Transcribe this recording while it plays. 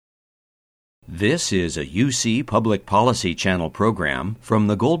This is a UC Public Policy Channel program from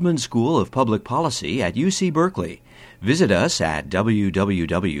the Goldman School of Public Policy at UC Berkeley. Visit us at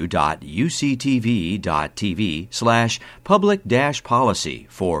www.uctv.tv/public-policy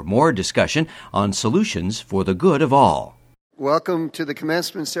for more discussion on solutions for the good of all. Welcome to the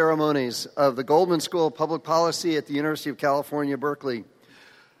commencement ceremonies of the Goldman School of Public Policy at the University of California, Berkeley.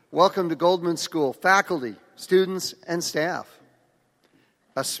 Welcome to Goldman School faculty, students, and staff.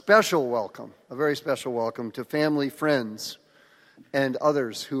 A special welcome, a very special welcome to family, friends, and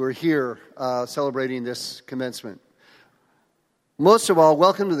others who are here celebrating this commencement. Most of all,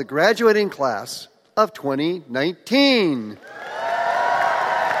 welcome to the graduating class of 2019.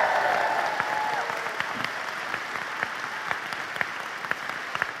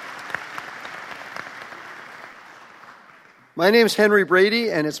 My name is Henry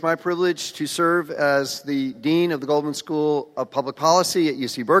Brady, and it's my privilege to serve as the Dean of the Goldman School of Public Policy at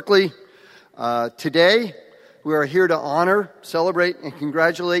UC Berkeley. Today, we are here to honor, celebrate, and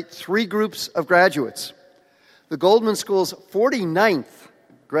congratulate three groups of graduates. The Goldman School's 49th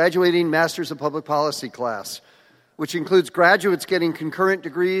graduating Masters of Public Policy class, which includes graduates getting concurrent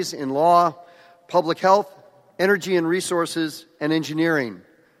degrees in law, public health, energy and resources, and engineering.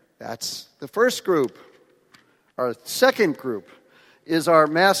 That's the first group. Our second group is our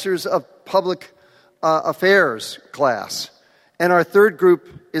Masters of Public Affairs class. And our third group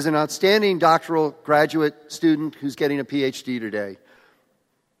is an outstanding doctoral graduate student who's getting a PhD today.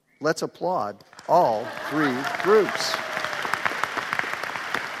 Let's applaud all three groups.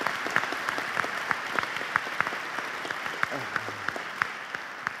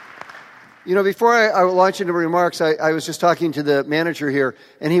 You know, before I launch into remarks, I was just talking to the manager here,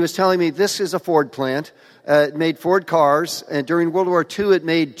 and he was telling me this is a Ford plant. It made Ford cars, and during World War II, it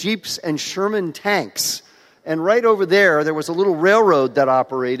made Jeeps and Sherman tanks. And right over there was a little railroad that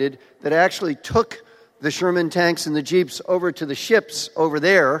operated that actually took the Sherman tanks and the Jeeps over to the ships over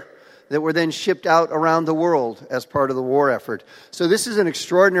there that were then shipped out around the world as part of the war effort. So this is an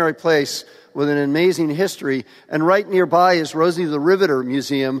extraordinary place with an amazing history. And right nearby is Rosie the Riveter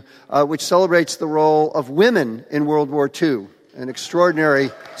Museum, which celebrates the role of women in World War II. An extraordinary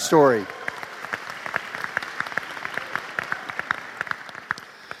story.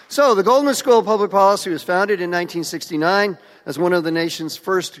 So, the Goldman School of Public Policy was founded in 1969 as one of the nation's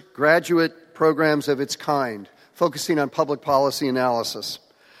first graduate programs of its kind, focusing on public policy analysis.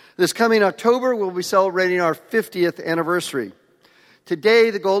 This coming October, we'll be celebrating our 50th anniversary. Today,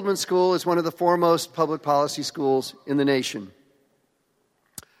 the Goldman School is one of the foremost public policy schools in the nation.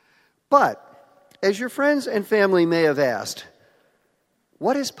 But, as your friends and family may have asked,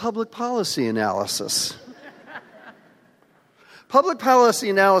 what is public policy analysis? Public policy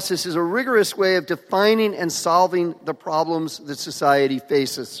analysis is a rigorous way of defining and solving the problems that society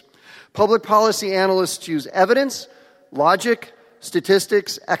faces. Public policy analysts use evidence, logic,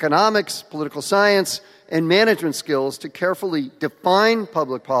 statistics, economics, political science, and management skills to carefully define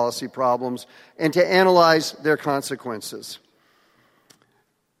public policy problems and to analyze their consequences.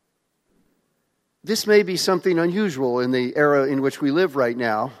 This may be something unusual in the era in which we live right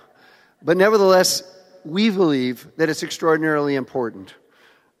now, but nevertheless, we believe that it's extraordinarily important.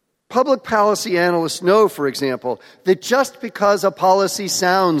 Public policy analysts know, for example, that just because a policy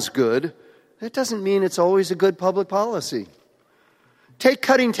sounds good, that doesn't mean it's always a good public policy. Take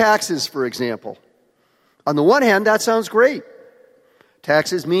cutting taxes, for example. On the one hand, that sounds great.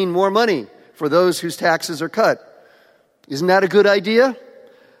 Taxes mean more money for those whose taxes are cut. Isn't that a good idea?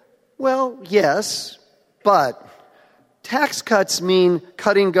 Well, yes, but tax cuts mean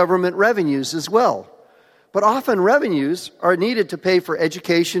cutting government revenues as well. But often revenues are needed to pay for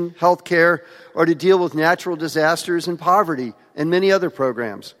education, health care, or to deal with natural disasters and poverty and many other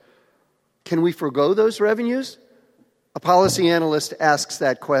programs. Can we forgo those revenues? A policy analyst asks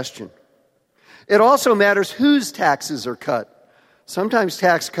that question. It also matters whose taxes are cut. Sometimes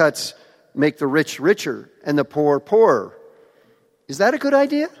tax cuts make the rich richer and the poor poorer. Is that a good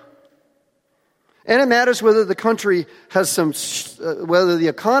idea? And it matters whether the country has whether the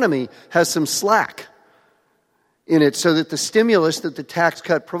economy has some slack in it so that the stimulus that the tax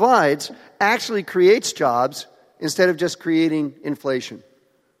cut provides actually creates jobs instead of just creating inflation.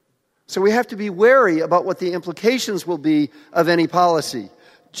 So we have to be wary about what the implications will be of any policy.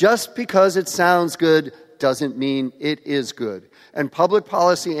 Just because it sounds good doesn't mean it is good. And public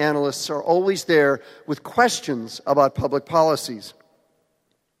policy analysts are always there with questions about public policies.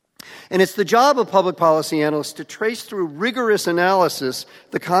 And it's the job of public policy analysts to trace through rigorous analysis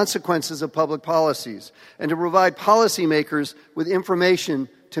the consequences of public policies and to provide policymakers with information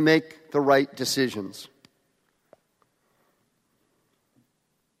to make the right decisions.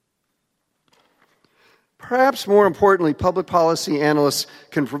 Perhaps more importantly, public policy analysts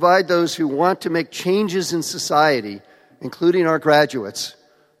can provide those who want to make changes in society, including our graduates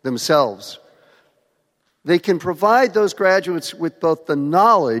themselves. They can provide those graduates with both the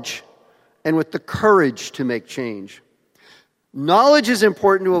knowledge and with the courage to make change. Knowledge is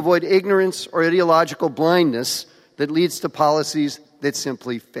important to avoid ignorance or ideological blindness that leads to policies that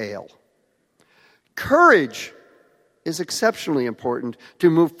simply fail. Courage is exceptionally important to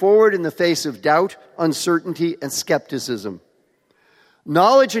move forward in the face of doubt, uncertainty, and skepticism.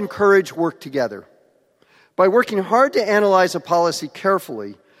 Knowledge and courage work together. By working hard to analyze a policy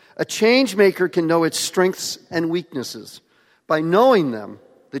carefully, a change maker can know its strengths and weaknesses. By knowing them,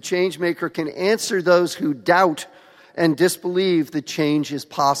 the change maker can answer those who doubt and disbelieve that change is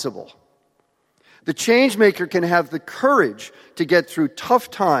possible. The change maker can have the courage to get through tough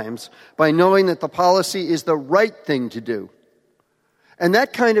times by knowing that the policy is the right thing to do. And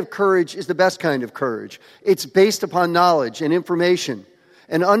that kind of courage is the best kind of courage. It's based upon knowledge and information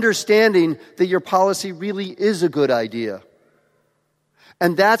and understanding that your policy really is a good idea.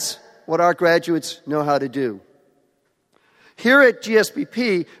 And that's what our graduates know how to do. Here at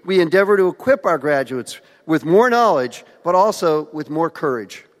GSBP, we endeavor to equip our graduates with more knowledge, but also with more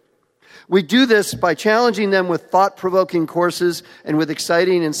courage. We do this by challenging them with thought-provoking courses and with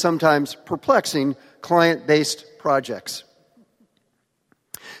exciting and sometimes perplexing client-based projects.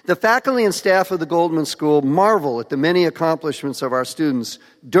 The faculty and staff of the Goldman School marvel at the many accomplishments of our students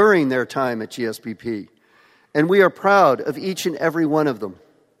during their time at GSBP, and we are proud of each and every one of them.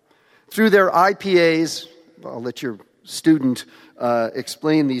 Through their IPAs, I'll let your student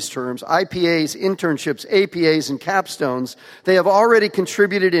explain these terms, IPAs, internships, APAs, and capstones, they have already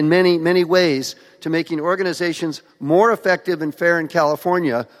contributed in many, many ways to making organizations more effective and fair in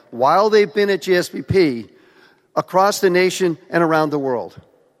California while they've been at GSBP, across the nation and around the world.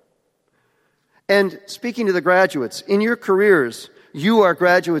 And speaking to the graduates, in your careers, you are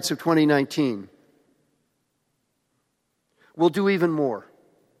graduates of 2019. We'll do even more.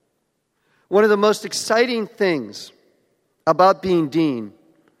 One of the most exciting things about being dean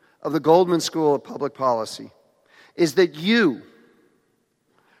of the Goldman School of Public Policy is that you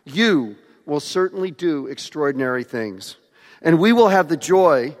will certainly do extraordinary things. And we will have the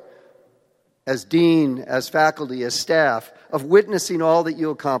joy, as dean, as faculty, as staff, of witnessing all that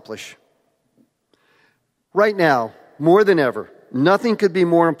you accomplish. Right now, more than ever, nothing could be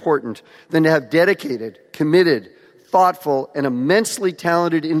more important than to have dedicated, committed, thoughtful, and immensely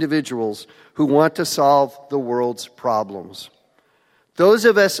talented individuals who want to solve the world's problems. Those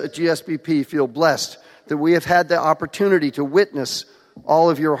of us at GSBP feel blessed that we have had the opportunity to witness all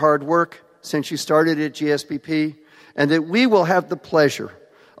of your hard work since you started at GSBP, and that we will have the pleasure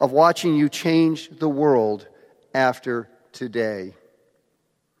of watching you change the world after today.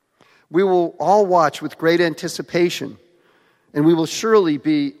 We will all watch with great anticipation, and we will surely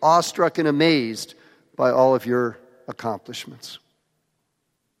be awestruck and amazed by all of your accomplishments.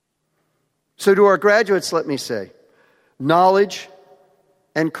 So to our graduates, let me say, knowledge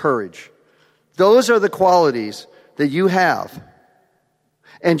and courage. Those are the qualities that you have.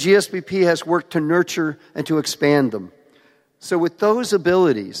 And GSBP has worked to nurture and to expand them. So with those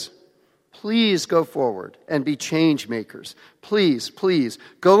abilities, please go forward and be change makers. Please, please,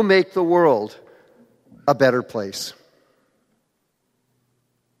 go make the world a better place.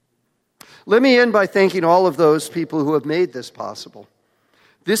 Let me end by thanking all of those people who have made this possible.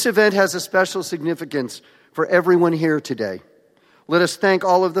 This event has a special significance for everyone here today. Let us thank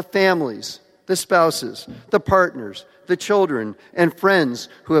all of the families, the spouses, the partners, the children, and friends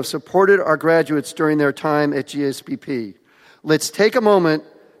who have supported our graduates during their time at GSBP. Let's take a moment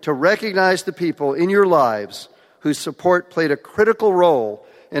to recognize the people in your lives whose support played a critical role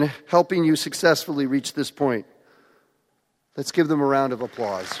in helping you successfully reach this point. Let's give them a round of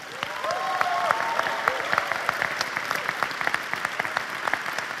applause.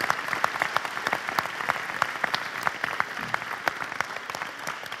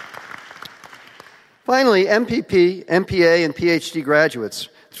 Finally, MPP, MPA, and PhD graduates,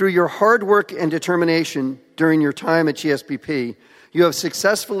 through your hard work and determination during your time at GSBP, you have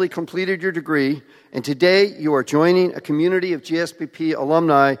successfully completed your degree, and today you are joining a community of GSBP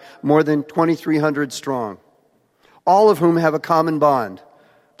alumni more than 2,300 strong, all of whom have a common bond,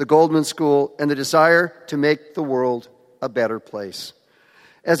 the Goldman School and the desire to make the world a better place.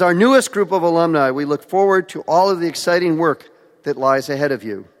 As our newest group of alumni, we look forward to all of the exciting work that lies ahead of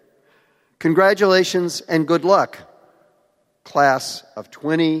you. Congratulations and good luck, class of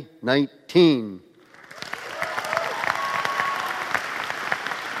 2019.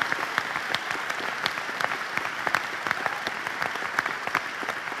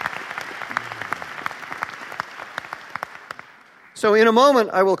 So in a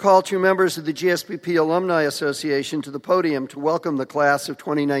moment, I will call two members of the GSBP Alumni Association to the podium to welcome the class of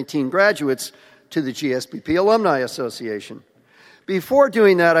 2019 graduates to the GSBP Alumni Association. Before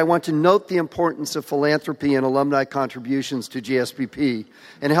doing that, I want to note the importance of philanthropy and alumni contributions to GSBP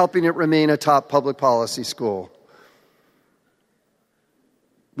and helping it remain a top public policy school.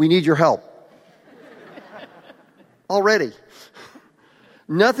 We need your help. Already.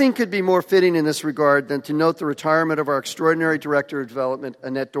 Nothing could be more fitting in this regard than to note the retirement of our extraordinary Director of Development,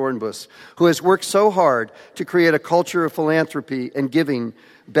 Annette Dornbus, who has worked so hard to create a culture of philanthropy and giving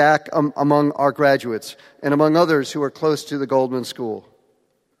back among our graduates and among others who are close to the Goldman School.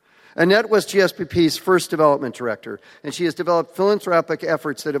 Annette was GSBP's first development director, and she has developed philanthropic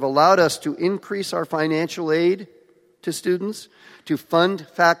efforts that have allowed us to increase our financial aid to students, to fund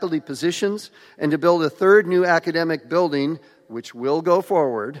faculty positions, and to build a third new academic building, which will go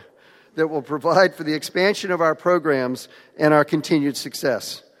forward, that will provide for the expansion of our programs and our continued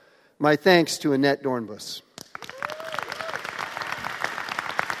success. My thanks to Annette Dornbus.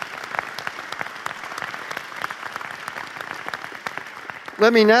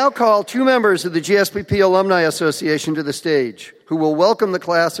 Let me now call two members of the GSBP Alumni Association to the stage, who will welcome the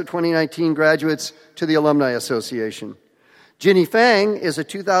class of 2019 graduates to the Alumni Association. Ginny Fang is a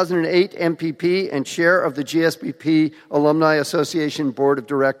 2008 MPP and chair of the GSBP Alumni Association Board of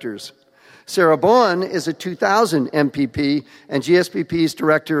Directors. Sarah Bowen is a 2000 MPP and GSBP's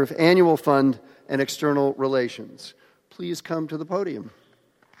Director of Annual Fund and External Relations. Please come to the podium.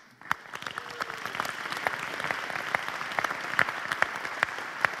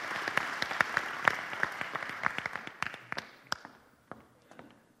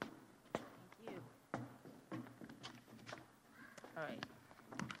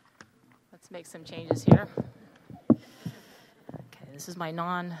 Make some changes here. Okay, this is my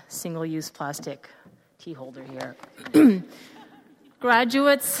non-single-use plastic tea holder here.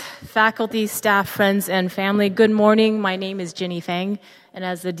 Graduates, faculty, staff, friends, and family, good morning. My name is Ginny Fang, and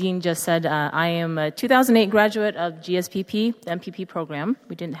as the dean just said, I am a 2008 graduate of GSBP, the MPP program.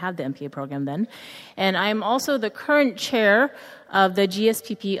 We didn't have the MPA program then. And I am also the current chair of the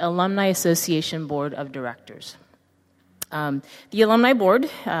GSBP Alumni Association Board of Directors. The Alumni Board,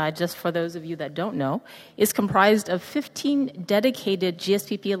 just for those of you that don't know, is comprised of 15 dedicated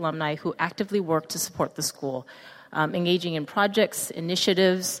GSBP alumni who actively work to support the school, engaging in projects,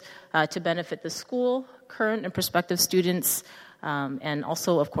 initiatives to benefit the school, current and prospective students, and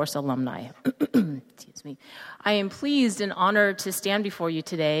also, of course, alumni. Excuse me. I am pleased and honored to stand before you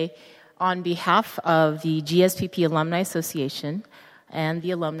today on behalf of the GSBP Alumni Association and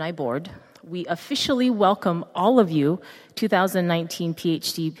the Alumni Board. We officially welcome all of you 2019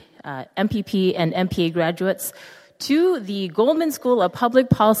 PhD, MPP, and MPA graduates to the Goldman School of Public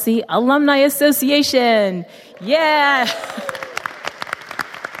Policy Alumni Association. Yeah!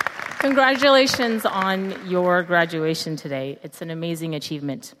 Congratulations on your graduation today. It's an amazing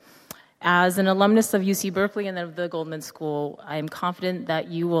achievement. As an alumnus of UC Berkeley and of the Goldman School, I am confident that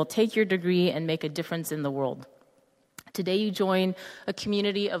you will take your degree and make a difference in the world. Today you join a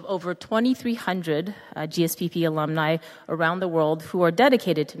community of over 2,300 GSBP alumni around the world who are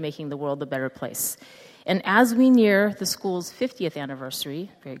dedicated to making the world a better place. And as we near the school's 50th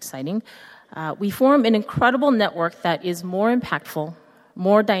anniversary, very exciting, we form an incredible network that is more impactful,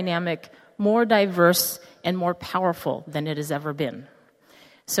 more dynamic, more diverse, and more powerful than it has ever been.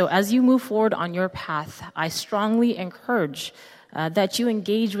 So as you move forward on your path, I strongly encourage that you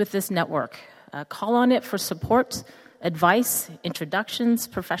engage with this network. Call on it for support, advice, introductions,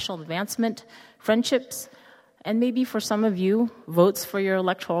 professional advancement, friendships, and maybe for some of you, votes for your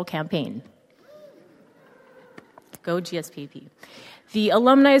electoral campaign. Go GSBP. The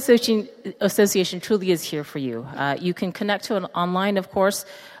Alumni Association truly is here for you. You can connect to it online, of course,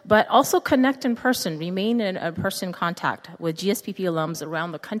 but also connect in person, remain in a person contact with GSBP alums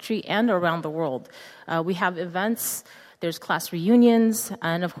around the country and around the world. We have events. There's class reunions,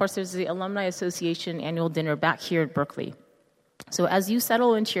 and of course there's the Alumni Association annual dinner back here at Berkeley. So as you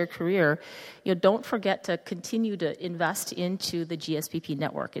settle into your career, don't forget to continue to invest into the GSBP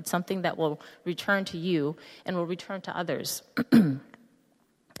network. It's something that will return to you and will return to others.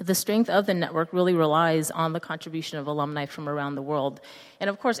 The strength of the network really relies on the contribution of alumni from around the world. And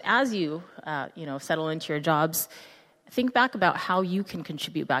of course, as you settle into your jobs, think back about how you can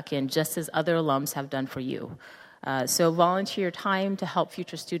contribute back in, just as other alums have done for you. So volunteer your time to help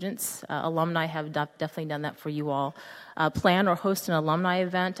future students. Alumni have definitely done that for you all. Plan or host an alumni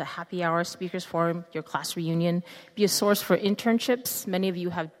event, a happy hour, speakers forum, your class reunion. Be a source for internships. Many of you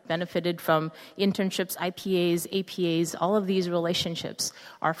have benefited from internships, IPAs, APAs. All of these relationships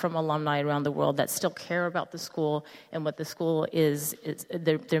are from alumni around the world that still care about the school and what the school is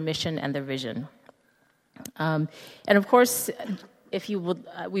their mission and their vision. And of course, if you would,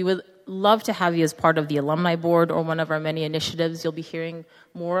 we would love to have you as part of the alumni board or one of our many initiatives. You'll be hearing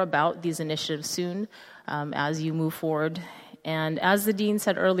more about these initiatives soon as you move forward. And as the dean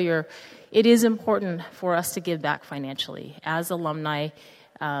said earlier, it is important for us to give back financially. As alumni,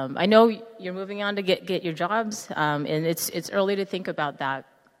 I know you're moving on to get your jobs, and it's early to think about that,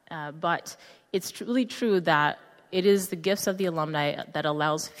 but it's truly true that it is the gifts of the alumni that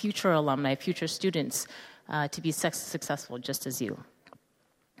allows future alumni, future students, to be successful just as you.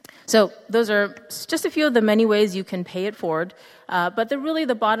 So those are just a few of the many ways you can pay it forward. But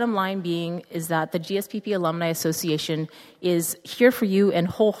the bottom line being is that the GSPP Alumni Association is here for you and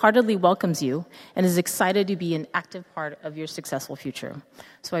wholeheartedly welcomes you and is excited to be an active part of your successful future.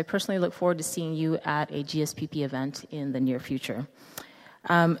 So I personally look forward to seeing you at a GSPP event in the near future.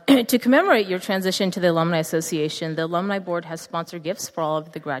 To commemorate your transition to the Alumni Association, the Alumni Board has sponsored gifts for all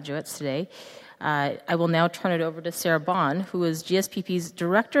of the graduates today. I will now turn it over to Sarah Bond, who is GSPP's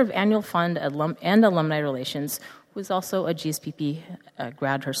Director of Annual Fund and Alumni Relations, who is also a GSPP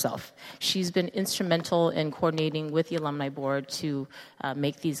grad herself. She's been instrumental in coordinating with the Alumni Board to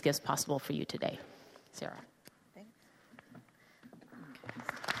make these gifts possible for you today. Sarah.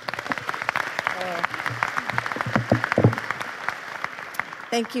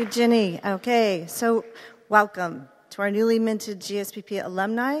 Thank you, Ginny. Okay, so welcome to our newly minted GSPP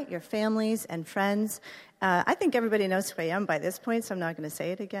alumni, your families and friends. I think everybody knows who I am by this point, so I'm not going to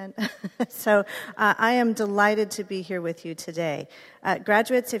say it again. So I am delighted to be here with you today.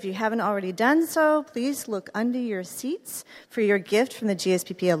 Graduates, if you haven't already done so, please look under your seats for your gift from the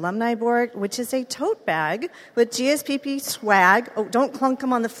GSPP Alumni Board, which is a tote bag with GSPP swag. Oh, don't clunk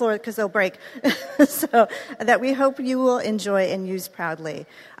them on the floor because they'll break. So that we hope you will enjoy and use proudly.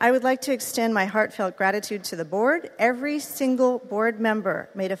 I would like to extend my heartfelt gratitude to the board. Every single board member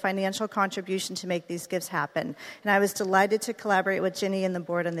made a financial contribution to make these gifts happen, and I was delighted to collaborate with Ginny and the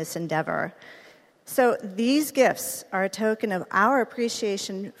board on this endeavor. So these gifts are a token of our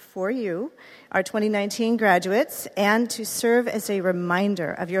appreciation for you, our 2019 graduates, and to serve as a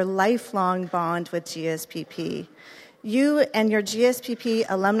reminder of your lifelong bond with GSPP. You and your GSPP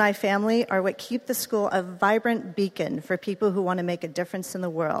alumni family are what keep the school a vibrant beacon for people who want to make a difference in the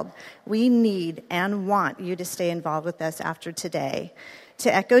world. We need and want you to stay involved with us after today.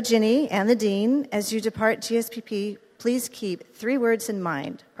 To echo Ginny and the dean, as you depart GSPP, please keep 3 words in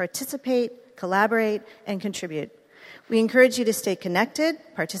mind: participate, collaborate, and contribute. We encourage you to stay connected,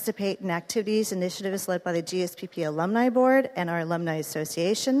 participate in activities, initiatives led by the GSPP Alumni Board and our Alumni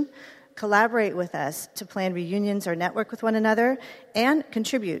Association, collaborate with us to plan reunions or network with one another, and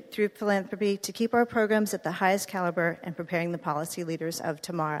contribute through philanthropy to keep our programs at the highest caliber and preparing the policy leaders of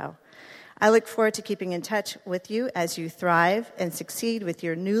tomorrow. I look forward to keeping in touch with you as you thrive and succeed with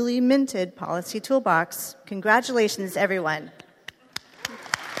your newly minted policy toolbox. Congratulations, everyone.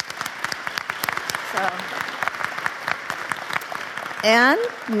 And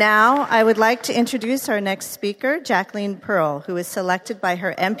now I would like to introduce our next speaker, Jacqueline Pearl, who was selected by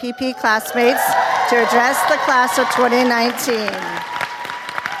her MPP classmates to address the class of 2019.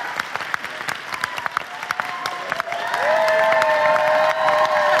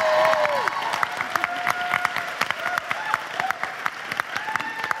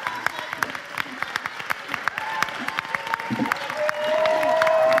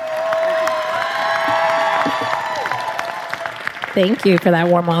 Thank you for that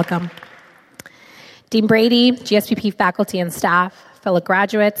warm welcome. Dean Brady, GSPP faculty and staff, fellow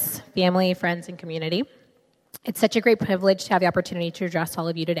graduates, family, friends, and community. It's such a great privilege to have the opportunity to address all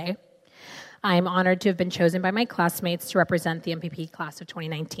of you today. I am honored to have been chosen by my classmates to represent the MPP class of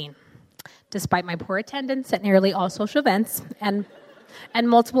 2019. Despite my poor attendance at nearly all social events and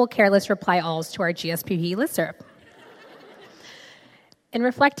multiple careless reply-alls to our GSPP listserv. In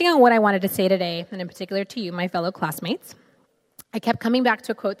reflecting on what I wanted to say today, and in particular to you, my fellow classmates, I kept coming back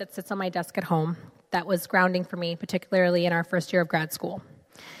to a quote that sits on my desk at home that was grounding for me, particularly in our first year of grad school.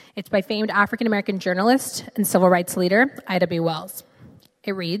 It's by famed African-American journalist and civil rights leader, Ida B. Wells.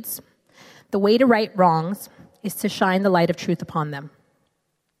 It reads, "The way to right wrongs is to shine the light of truth upon them."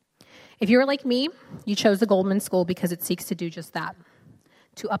 If you're like me, you chose the Goldman School because it seeks to do just that,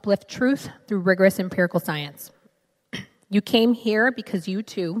 to uplift truth through rigorous empirical science. You came here because you,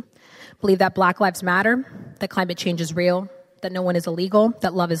 too, believe that Black lives matter, that climate change is real, that no one is illegal,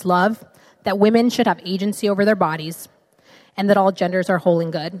 that love is love, that women should have agency over their bodies, and that all genders are whole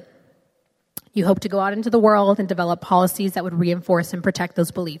and good. You hope to go out into the world and develop policies that would reinforce and protect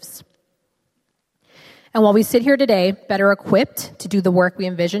those beliefs. And while we sit here today, better equipped to do the work we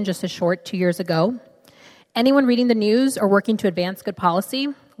envisioned just a short 2 years ago, anyone reading the news or working to advance good policy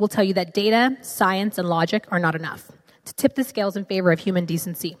will tell you that data, science, and logic are not enough to tip the scales in favor of human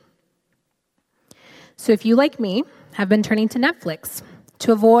decency. So if you, like me, have been turning to Netflix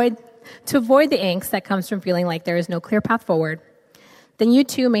to avoid the angst that comes from feeling like there is no clear path forward, then you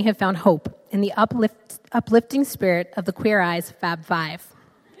too may have found hope in the uplifting spirit of the Queer Eye's Fab Five.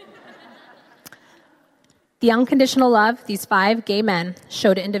 The unconditional love these 5 gay men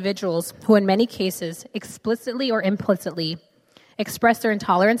show to individuals who in many cases explicitly or implicitly express their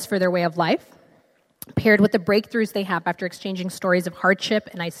intolerance for their way of life, paired with the breakthroughs they have after exchanging stories of hardship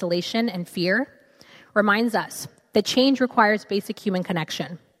and isolation and fear, reminds us that change requires basic human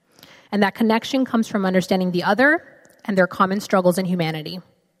connection, and that connection comes from understanding the other and their common struggles in humanity.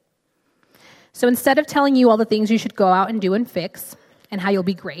 So instead of telling you all the things you should go out and do and fix, and how you'll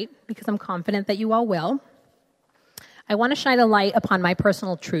be great, because I'm confident that you all will, I want to shine a light upon my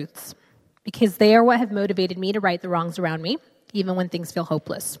personal truths, because they are what have motivated me to right the wrongs around me, even when things feel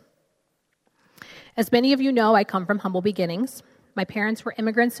hopeless. As many of you know, I come from humble beginnings. My parents were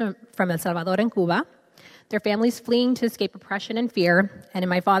immigrants from El Salvador and Cuba, their families fleeing to escape oppression and fear, and in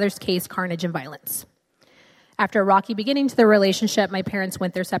my father's case, carnage and violence. After a rocky beginning to their relationship, my parents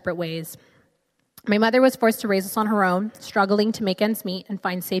went their separate ways. My mother was forced to raise us on her own, struggling to make ends meet and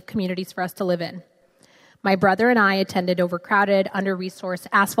find safe communities for us to live in. My brother and I attended overcrowded, under-resourced,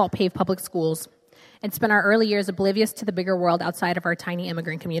 asphalt-paved public schools and spent our early years oblivious to the bigger world outside of our tiny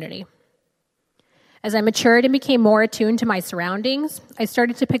immigrant community. As I matured and became more attuned to my surroundings, I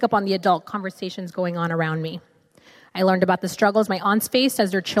started to pick up on the adult conversations going on around me. I learned about the struggles my aunts faced as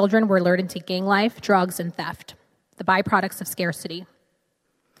their children were lured into gang life, drugs, and theft, the byproducts of scarcity.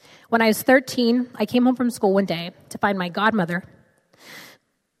 When I was 13, I came home from school one day to find my godmother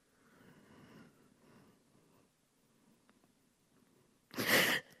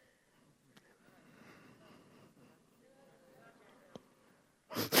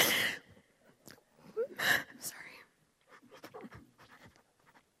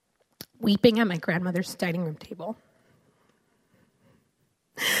weeping at my grandmother's dining room table.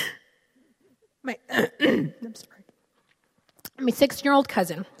 I'm sorry. My 6-year-old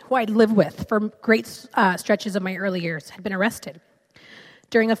cousin, who I'd lived with for great stretches of my early years, had been arrested.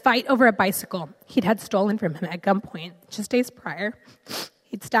 During a fight over a bicycle he'd had stolen from him at gunpoint just days prior,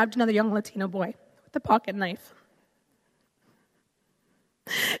 he'd stabbed another young Latino boy with a pocket knife.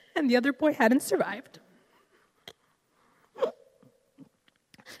 And the other boy hadn't survived.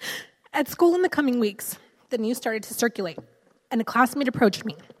 At school in the coming weeks, the news started to circulate, and a classmate approached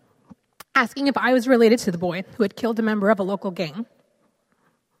me, asking if I was related to the boy who had killed a member of a local gang.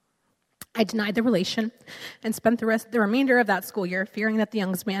 I denied the relation and spent the remainder of that school year fearing that the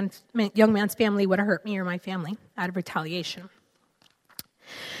young man's family would have hurt me or my family out of retaliation.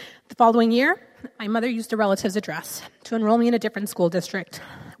 The following year, my mother used a relative's address to enroll me in a different school district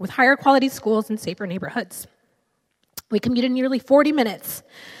with higher quality schools and safer neighborhoods. We commuted nearly 40 minutes,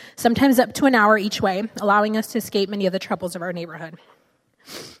 sometimes up to an hour each way, allowing us to escape many of the troubles of our neighborhood.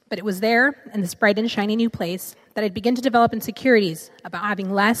 But it was there, in this bright and shiny new place, that I'd begin to develop insecurities about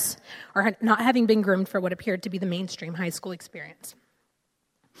having less or not having been groomed for what appeared to be the mainstream high school experience.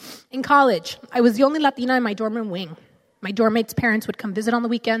 In college, I was the only Latina in my dorm room wing. My dorm mates' parents would come visit on the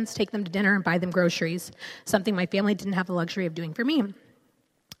weekends, take them to dinner, and buy them groceries, something my family didn't have the luxury of doing for me.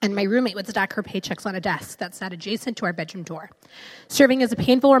 And my roommate would stack her paychecks on a desk that sat adjacent to our bedroom door, serving as a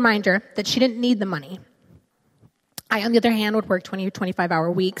painful reminder that she didn't need the money. I, on the other hand, would work 20 or 25-hour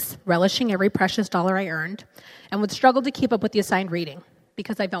weeks, relishing every precious dollar I earned, and would struggle to keep up with the assigned reading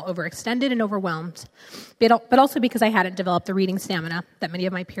because I felt overextended and overwhelmed, but also because I hadn't developed the reading stamina that many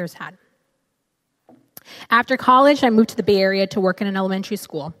of my peers had. After college, I moved to the Bay Area to work in an elementary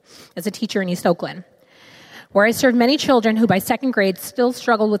school as a teacher in East Oakland, where I served many children who by second grade still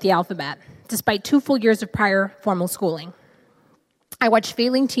struggled with the alphabet, despite 2 full years of prior formal schooling. I watched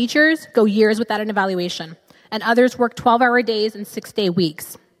failing teachers go years without an evaluation, and others work 12-hour days and 6-day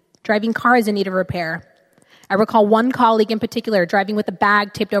weeks, driving cars in need of repair. I recall one colleague in particular driving with a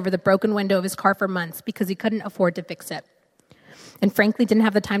bag taped over the broken window of his car for months because he couldn't afford to fix it, and frankly didn't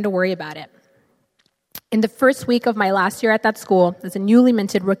have the time to worry about it. In the first week of my last year at that school, as a newly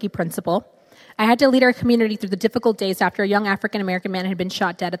minted rookie principal, I had to lead our community through the difficult days after a young African-American man had been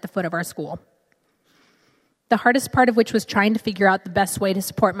shot dead at the foot of our school. the hardest part of which was trying to figure out the best way to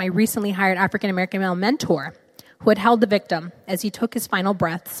support my recently hired African-American male mentor, who had held the victim as he took his final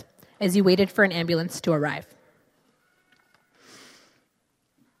breaths as he waited for an ambulance to arrive.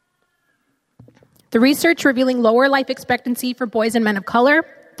 The research revealing lower life expectancy for boys and men of color,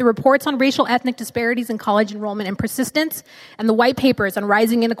 the reports on racial ethnic disparities in college enrollment and persistence, and the white papers on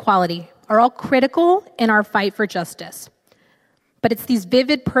rising inequality are all critical in our fight for justice. But it's these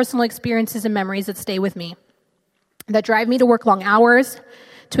vivid personal experiences and memories that stay with me, that drive me to work long hours,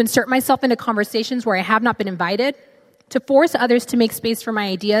 to insert myself into conversations where I have not been invited, to force others to make space for my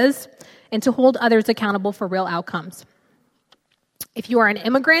ideas, and to hold others accountable for real outcomes. If you are an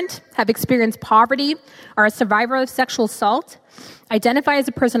immigrant, have experienced poverty, are a survivor of sexual assault, identify as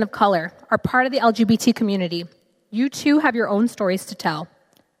a person of color, are part of the LGBT community, you too have your own stories to tell.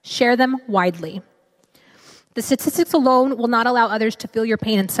 Share them widely. The statistics alone will not allow others to feel your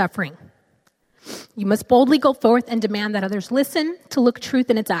pain and suffering. You must boldly go forth and demand that others listen, to look truth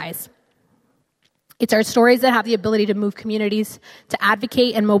in its eyes. It's our stories that have the ability to move communities, to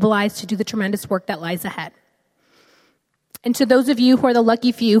advocate and mobilize to do the tremendous work that lies ahead. And to those of you who are the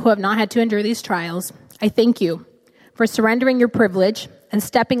lucky few who have not had to endure these trials, I thank you for surrendering your privilege and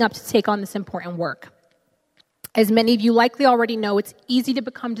stepping up to take on this important work. As many of you likely already know, it's easy to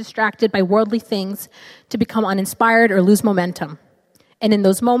become distracted by worldly things, to become uninspired or lose momentum. And in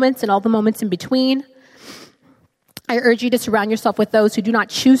those moments and all the moments in between, I urge you to surround yourself with those who do not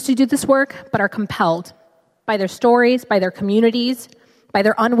choose to do this work, but are compelled by their stories, by their communities, by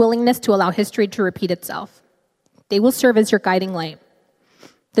their unwillingness to allow history to repeat itself. They will serve as your guiding light,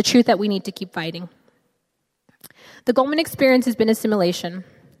 the truth that we need to keep fighting. The Goldman experience has been assimilation,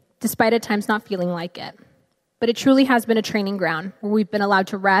 despite at times not feeling like it. But it truly has been a training ground where we've been allowed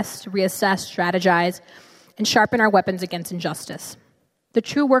to rest, reassess, strategize, and sharpen our weapons against injustice. The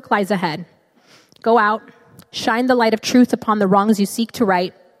true work lies ahead. Go out, shine the light of truth upon the wrongs you seek to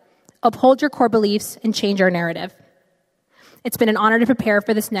right, uphold your core beliefs, and change our narrative. It's been an honor to prepare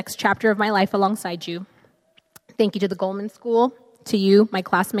for this next chapter of my life alongside you. Thank you to the Goldman School, to you, my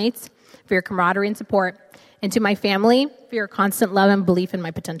classmates, for your camaraderie and support, and to my family for your constant love and belief in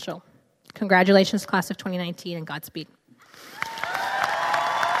my potential. Congratulations, class of 2019, and Godspeed.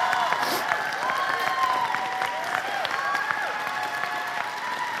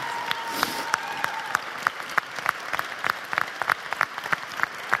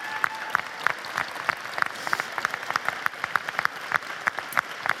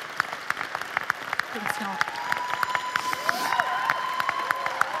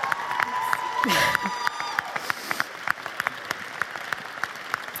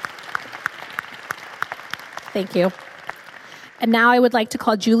 Thank you. And now I would like to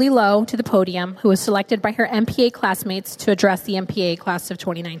call Julie Lowe to the podium, who was selected by her MPA classmates to address the MPA class of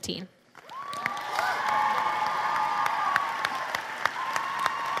 2019.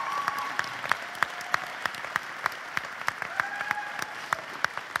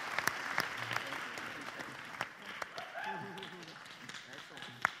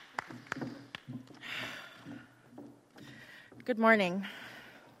 Good morning.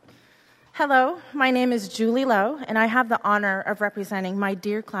 Hello, my name is Julie Lowe, and I have the honor of representing my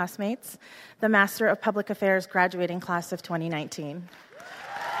dear classmates, the Master of Public Affairs graduating class of 2019.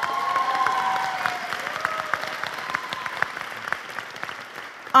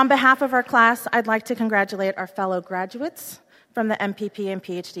 On behalf of our class, I'd like to congratulate our fellow graduates from the MPP and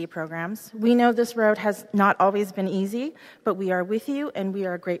PhD programs. We know this road has not always been easy, but we are with you, and we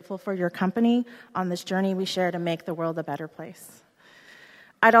are grateful for your company on this journey we share to make the world a better place.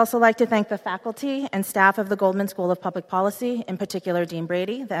 I'd also like to thank the faculty and staff of the Goldman School of Public Policy, in particular Dean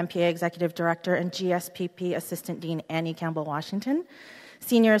Brady, the MPA Executive Director, and GSPP Assistant Dean Annie Campbell-Washington,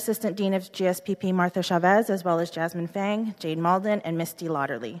 Senior Assistant Dean of GSPP Martha Chavez, as well as Jasmine Fang, Jade Malden, and Misty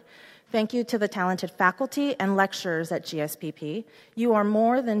Lauderly. Thank you to the talented faculty and lecturers at GSPP. You are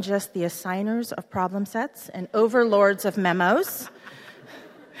more than just the assigners of problem sets and overlords of memos.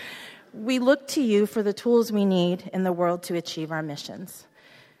 We look to you for the tools we need in the world to achieve our missions.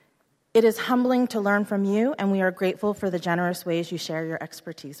 It is humbling to learn from you, and we are grateful for the generous ways you share your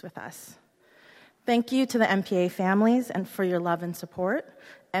expertise with us. Thank you to the MPA families and for your love and support.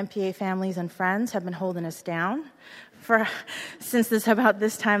 MPA families and friends have been holding us down since about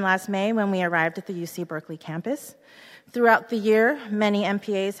this time last May when we arrived at the UC Berkeley campus. Throughout the year, many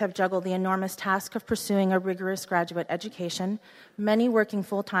MPAs have juggled the enormous task of pursuing a rigorous graduate education, many working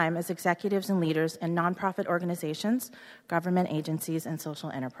full-time as executives and leaders in nonprofit organizations, government agencies, and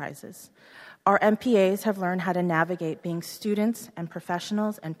social enterprises. Our MPAs have learned how to navigate being students and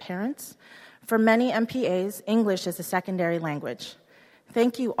professionals and parents. For many MPAs, English is a secondary language.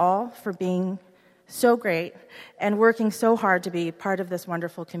 Thank you all for being so great, and working so hard to be part of this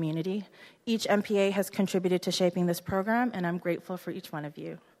wonderful community. Each MPA has contributed to shaping this program, and I'm grateful for each one of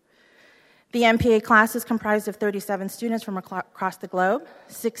you. The MPA class is comprised of 37 students from across the globe.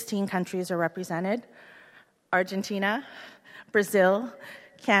 16 countries are represented: Argentina, Brazil,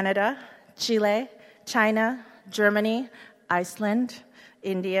 Canada, Chile, China, Germany, Iceland,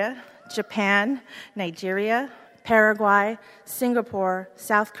 India, Japan, Nigeria, Paraguay, Singapore,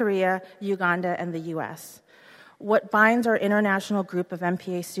 South Korea, Uganda, and the US. What binds our international group of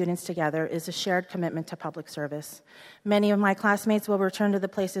MPA students together is a shared commitment to public service. Many of my classmates will return to the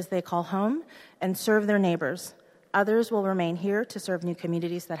places they call home and serve their neighbors. Others will remain here to serve new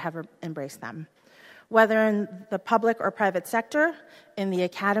communities that have embraced them. Whether in the public or private sector, in the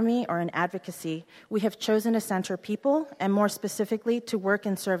academy, or in advocacy, we have chosen to center people, and more specifically, to work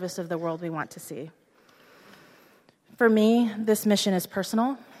in service of the world we want to see. For me, this mission is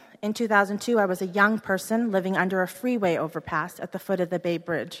personal. In 2002, I was a young person living under a freeway overpass at the foot of the Bay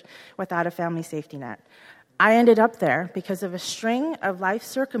Bridge without a family safety net. I ended up there because of a string of life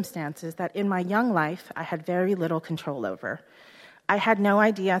circumstances that in my young life I had very little control over. I had no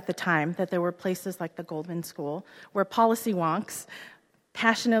idea at the time that there were places like the Goldman School where policy wonks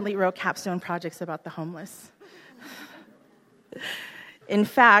passionately wrote capstone projects about the homeless. In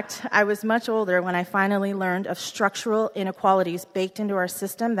fact, I was much older when I finally learned of structural inequalities baked into our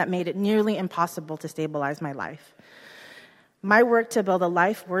system that made it nearly impossible to stabilize my life. My work to build a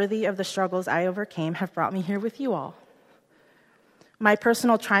life worthy of the struggles I overcame have brought me here with you all. My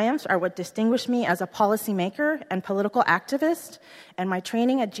personal triumphs are what distinguish me as a policymaker and political activist, and my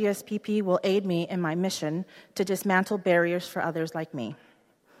training at GSPP will aid me in my mission to dismantle barriers for others like me.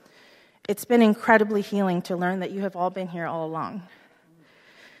 It's been incredibly healing to learn that you have all been here all along.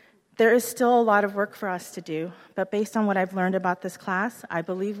 There is still a lot of work for us to do, but based on what I've learned about this class, I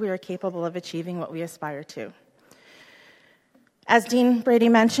believe we are capable of achieving what we aspire to. As Dean Brady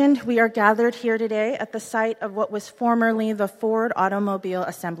mentioned, we are gathered here today at the site of what was formerly the Ford Automobile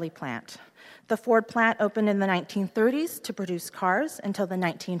Assembly Plant. The Ford plant opened in the 1930s to produce cars until the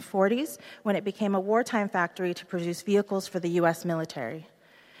 1940s, when it became a wartime factory to produce vehicles for the U.S. military.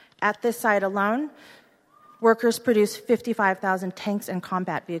 At this site alone, workers produced 55,000 tanks and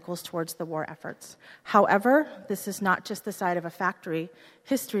combat vehicles towards the war efforts. However, this is not just the site of a factory.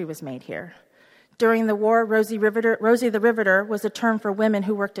 History was made here. During the war, Rosie the Riveter was a term for women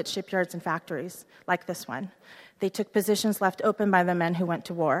who worked at shipyards and factories, like this one. They took positions left open by the men who went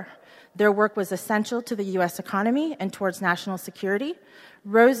to war. Their work was essential to the U.S. economy and towards national security.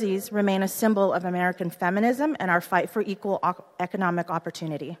 Rosies remain a symbol of American feminism and our fight for equal economic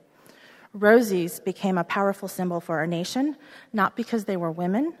opportunity. Rosies became a powerful symbol for our nation, not because they were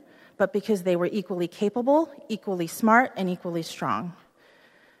women, but because they were equally capable, equally smart, and equally strong.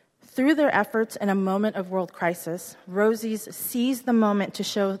 Through their efforts in a moment of world crisis, Rosies seized the moment to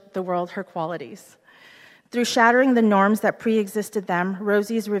show the world her qualities. Through shattering the norms that pre-existed them,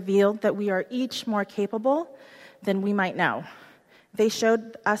 Rosies revealed that we are each more capable than we might know. They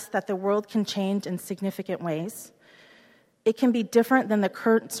showed us that the world can change in significant ways. It can be different than the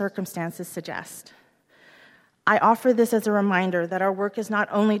current circumstances suggest. I offer this as a reminder that our work is not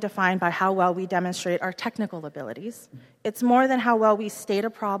only defined by how well we demonstrate our technical abilities. It's more than how well we state a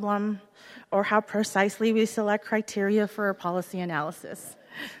problem or how precisely we select criteria for a policy analysis,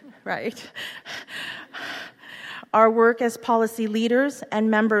 right? Our work as policy leaders and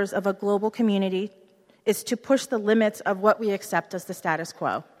members of a global community is to push the limits of what we accept as the status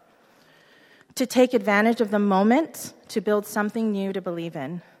quo, to take advantage of the moment to build something new to believe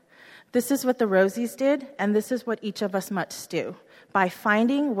in. This is what the Rosies did, and this is what each of us must do, by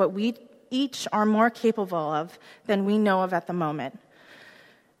finding what we each are more capable of than we know of at the moment.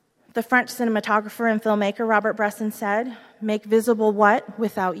 The French cinematographer and filmmaker Robert Bresson said, "Make visible what,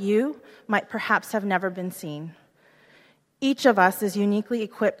 without you, might perhaps have never been seen." Each of us is uniquely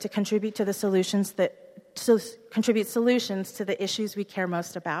equipped to contribute to the solutions to the issues we care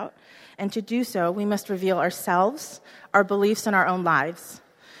most about. And to do so, we must reveal ourselves, our beliefs, and our own lives.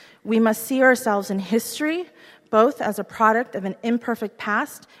 We must see ourselves in history, both as a product of an imperfect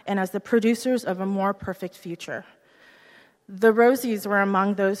past and as the producers of a more perfect future. The Rosies were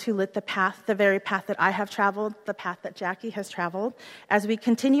among those who lit the path, the very path that I have traveled, the path that Jackie has traveled. As we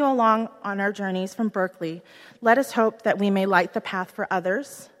continue along on our journeys from Berkeley, let us hope that we may light the path for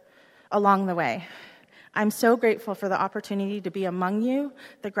others along the way. I'm so grateful for the opportunity to be among you,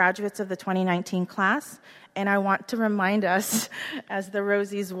 the graduates of the 2019 class, and I want to remind us, as the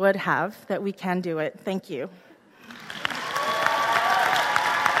Rosies would have, that we can do it. Thank you.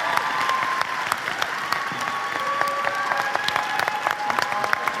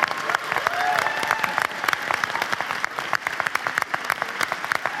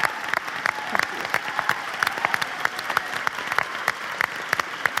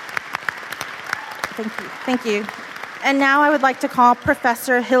 Thank you. And now I would like to call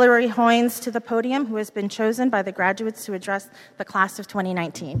Professor Hillary Hoynes to the podium, who has been chosen by the graduates to address the class of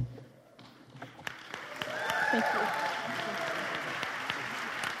 2019. Thank you.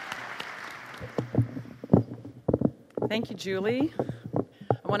 Thank you, Julie.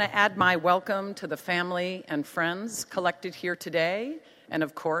 I want to add my welcome to the family and friends collected here today, and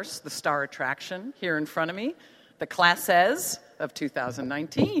of course, the star attraction here in front of me, the classes of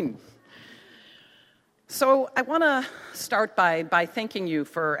 2019. So I want to start by thanking you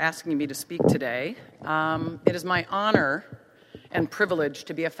for asking me to speak today. It is my honor and privilege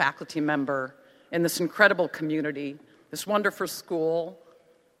to be a faculty member in this incredible community, this wonderful school,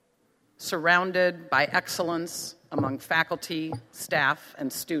 surrounded by excellence among faculty, staff,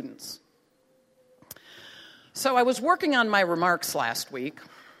 and students. So I was working on my remarks last week.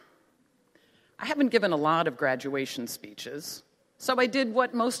 I haven't given a lot of graduation speeches, so I did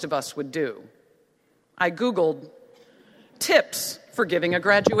what most of us would do. I Googled tips for giving a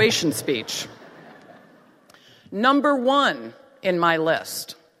graduation speech. Number 1 in my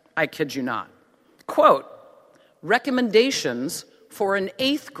list, I kid you not, quote, recommendations for an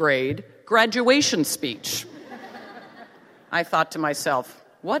 8th grade graduation speech. I thought to myself,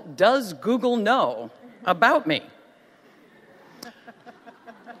 what does Google know about me?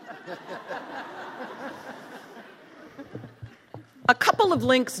 A couple of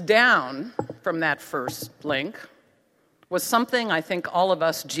links down from that first link was something I think all of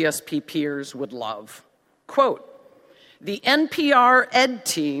us GSP peers would love. Quote, the NPR Ed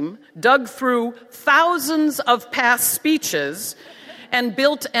team dug through thousands of past speeches and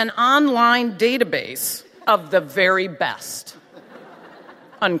built an online database of the very best.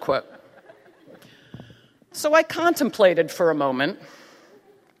 Unquote. So I contemplated for a moment,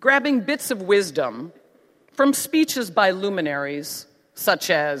 grabbing bits of wisdom from speeches by luminaries such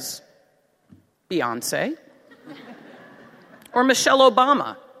as Beyoncé or Michelle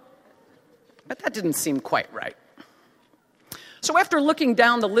Obama. But that didn't seem quite right. So after looking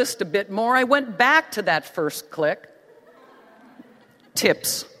down the list a bit more, I went back to that first click,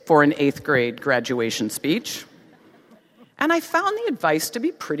 tips for an 8th grade graduation speech, and I found the advice to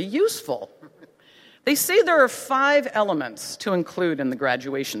be pretty useful. They say there are 5 elements to include in the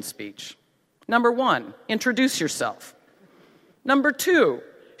graduation speech. Number 1, introduce yourself. Number 2,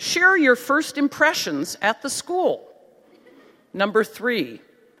 share your first impressions at the school. Number 3,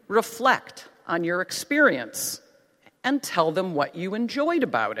 reflect on your experience and tell them what you enjoyed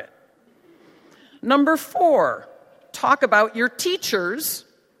about it. Number 4, talk about your teachers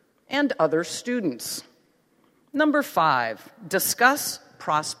and other students. Number 5, discuss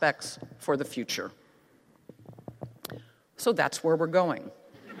prospects for the future. So that's where we're going.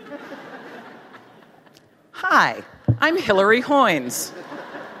 Hi, I'm Hillary Hoynes.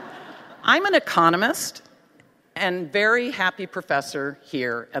 I'm an economist and very happy professor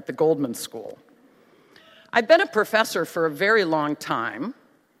here at the Goldman School. I've been a professor for a very long time,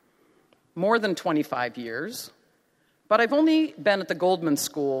 more than 25 years, but I've only been at the Goldman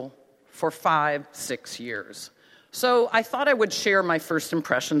School for 5-6 years. So I thought I would share my first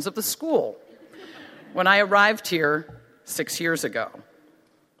impressions of the school when I arrived here 6 years ago.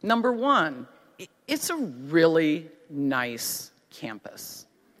 Number 1, it's a really nice campus.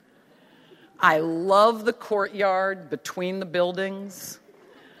 I love the courtyard between the buildings.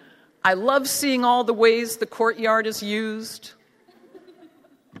 I love seeing all the ways the courtyard is used.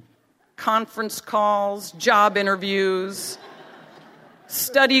 Conference calls, job interviews,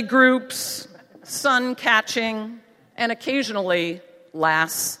 study groups, sun catching, and occasionally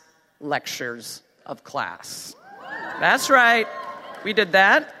last lectures of class. That's right, we did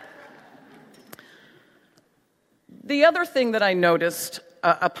that. The other thing that I noticed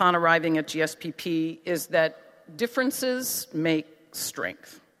upon arriving at GSPP is that differences make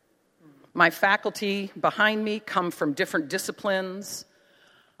strength. My faculty behind me come from different disciplines.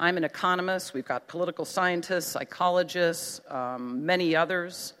 I'm an economist. We've got political scientists, psychologists, many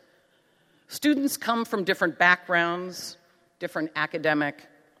others. Students come from different backgrounds, different academic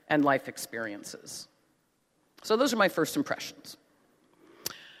and life experiences. So those are my first impressions.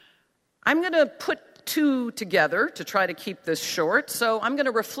 I'm going to put 2 together to try to keep this short. So I'm going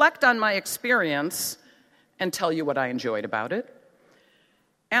to reflect on my experience and tell you what I enjoyed about it.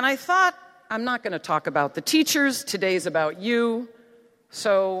 And I thought, I'm not going to talk about the teachers. Today's about you.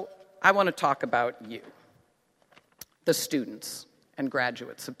 So I want to talk about you, the students and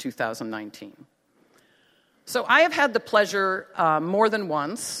graduates of 2019. So I have had the pleasure more than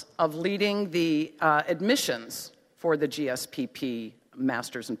once of leading the admissions for the GSPP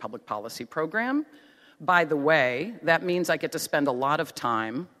Masters in Public Policy program. By the way, that means I get to spend a lot of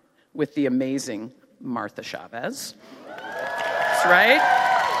time with the amazing Martha Chavez. That's right.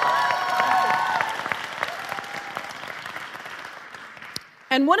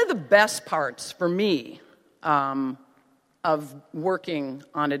 And one of the best parts for me of working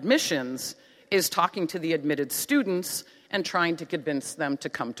on admissions is talking to the admitted students and trying to convince them to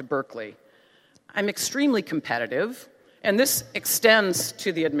come to Berkeley. I'm extremely competitive, and this extends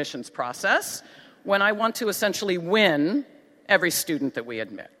to the admissions process when I want to essentially win every student that we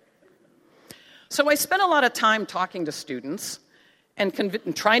admit. So I spent a lot of time talking to students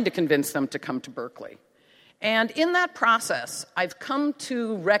and trying to convince them to come to Berkeley. And in that process, I've come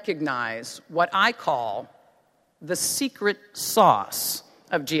to recognize what I call the secret sauce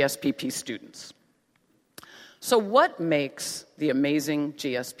of GSPP students. So what makes the amazing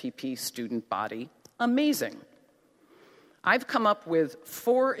GSPP student body amazing? I've come up with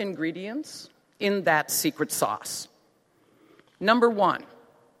 4 ingredients in that secret sauce. Number 1,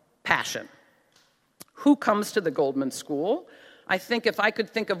 passion. Who comes to the Goldman School? I think if I could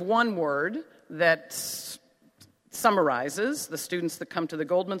think of one word that summarizes the students that come to the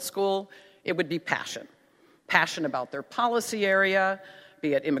Goldman School, it would be passion. Passion about their policy area,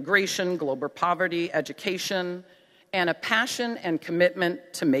 be it immigration, global poverty, education, and a passion and commitment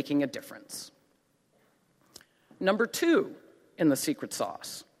to making a difference. Number 2 in the secret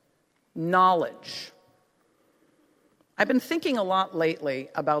sauce, knowledge. I've been thinking a lot lately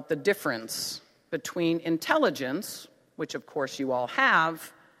about the difference between intelligence, which of course you all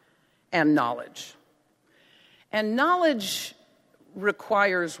have, and knowledge. And knowledge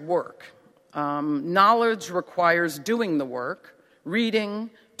requires work. Knowledge requires doing the work, reading,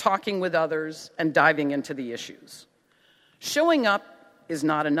 talking with others, and diving into the issues. Showing up is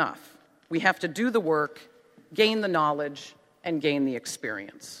not enough. We have to do the work, gain the knowledge, and gain the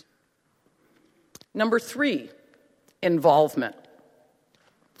experience. Number 3, involvement.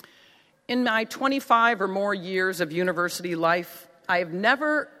 In my 25 or more years of university life, I have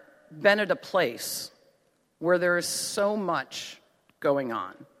never been at a place where there is so much going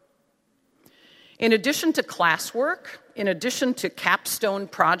on. In addition to classwork, in addition to capstone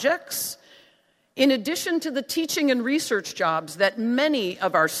projects, in addition to the teaching and research jobs that many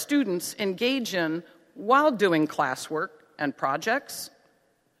of our students engage in while doing classwork and projects,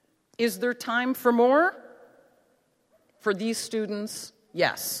 is there time for more? For these students,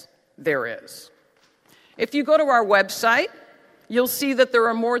 yes, there is. If you go to our website, you'll see that there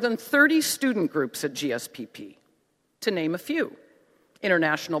are more than 30 student groups at GSPP, to name a few.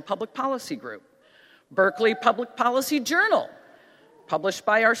 International Public Policy Group, Berkeley Public Policy Journal, published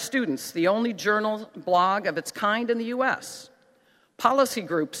by our students, the only journal blog of its kind in the U.S. Policy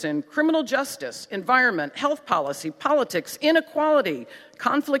groups in criminal justice, environment, health policy, politics, inequality,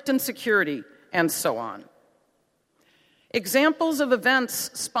 conflict and security, and so on. Examples of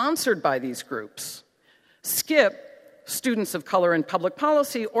events sponsored by these groups. SCIP, Students of Color in Public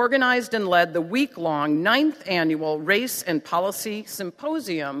Policy, organized and led the week-long 9th annual Race and Policy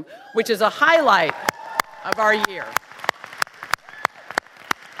Symposium, which is a highlight of our year.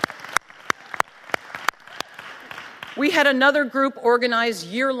 We had another group organize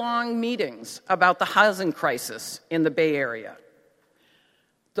year-long meetings about the housing crisis in the Bay Area.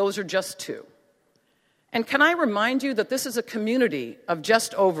 Those are just 2. And can I remind you that this is a community of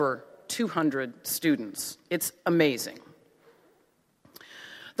just over 200 students. It's amazing.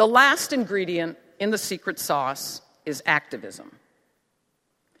 The last ingredient in the secret sauce is activism.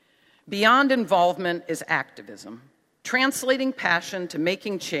 Beyond involvement is activism, translating passion to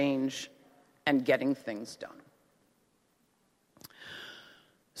making change and getting things done.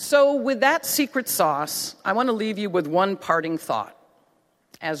 So with that secret sauce, I want to leave you with one parting thought.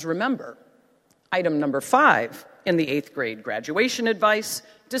 As remember, item number 5 in the 8th grade graduation advice,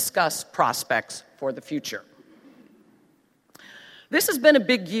 discuss prospects for the future. This has been a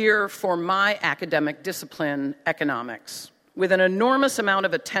big year for my academic discipline, economics, with an enormous amount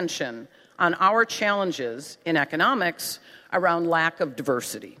of attention on our challenges in economics around lack of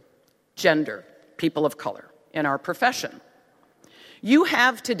diversity, gender, people of color in our profession. You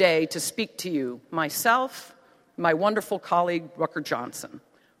have today to speak to you, myself, my wonderful colleague, Rucker Johnson,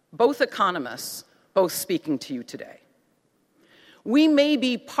 both economists, both speaking to you today. We may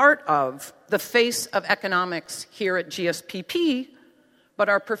be part of the face of economics here at GSPP, but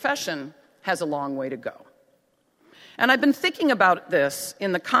our profession has a long way to go. And I've been thinking about this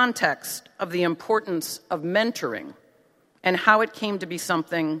in the context of the importance of mentoring and how it came to be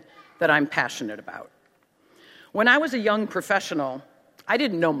something that I'm passionate about. When I was a young professional, I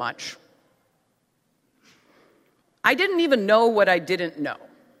didn't know much. I didn't even know what I didn't know.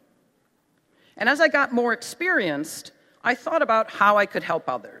 And as I got more experienced, I thought about how I could help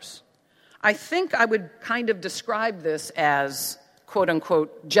others. I think I would kind of describe this as, quote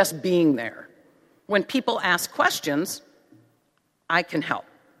unquote, just being there. When people ask questions, I can help.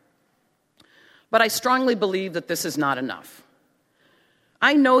 But I strongly believe that this is not enough.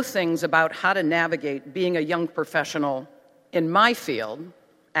 I know things about how to navigate being a young professional in my field,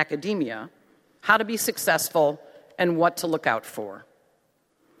 academia, how to be successful, and what to look out for.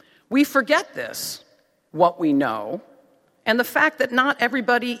 We forget this, what we know, and the fact that not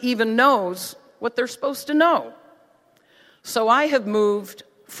everybody even knows what they're supposed to know. So I have moved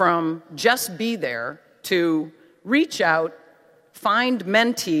from just be there to reach out, find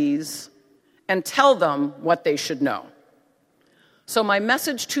mentees, and tell them what they should know. So my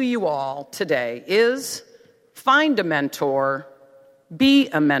message to you all today is find a mentor, be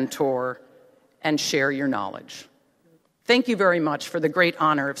a mentor, and share your knowledge. Thank you very much for the great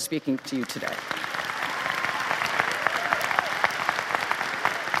honor of speaking to you today.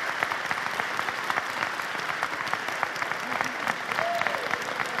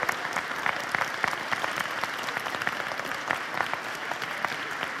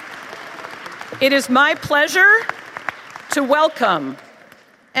 It is my pleasure to welcome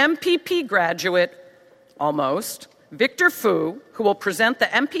MPP graduate, almost, Victor Fu, who will present the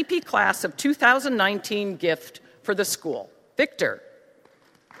MPP Class of 2019 gift for the school. Victor.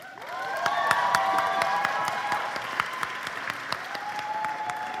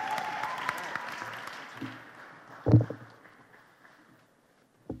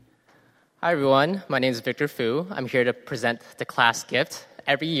 Hi, everyone. My name is Victor Fu. I'm here to present the class gift.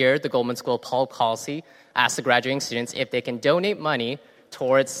 Every year, the Goldman School of Public Policy asks the graduating students if they can donate money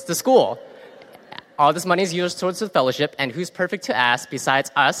towards the school. All this money is used towards the fellowship, and who's perfect to ask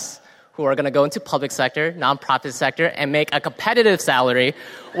besides us, who are going to go into public sector, nonprofit sector, and make a competitive salary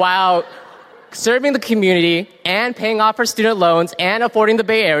while serving the community and paying off our student loans and affording the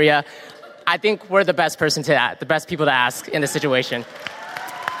Bay Area. I think we're the best people to ask in this situation.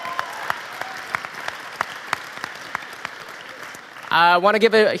 I want to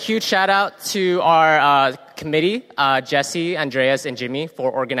give a huge shout out to our committee, Jesse, Andreas, and Jimmy,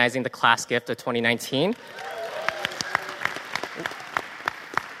 for organizing the class gift of 2019.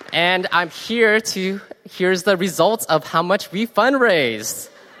 And here's the results of how much we fundraised.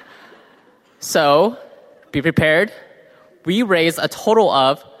 So, be prepared. We raised a total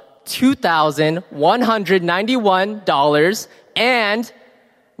of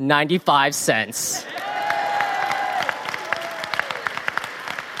 $2,191.95.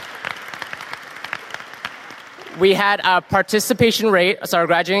 We had a participation rate, so our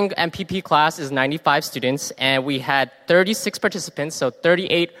graduating MPP class is 95 students, and we had 36 participants, so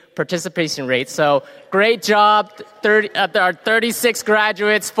 38 participation rate. So great job, our 36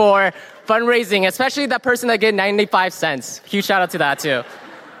 graduates for fundraising, especially that person that get 95 cents. Huge shout out to that too.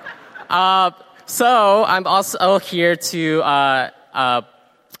 So I'm also here to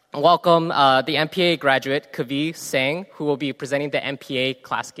welcome the MPA graduate, Kavi Sang, who will be presenting the MPA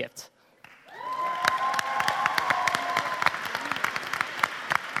class gift.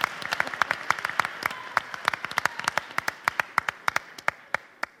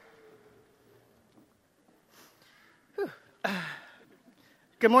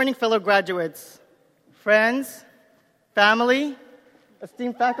 Good morning, fellow graduates, friends, family,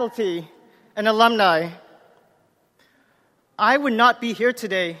 esteemed faculty, and alumni. I would not be here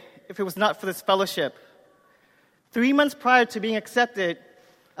today if it was not for this fellowship. 3 months prior to being accepted,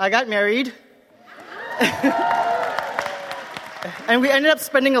 I got married, and we ended up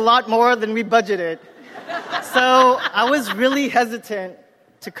spending a lot more than we budgeted. So I was really hesitant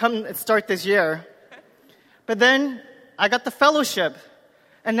to come and start this year. But then I got the fellowship.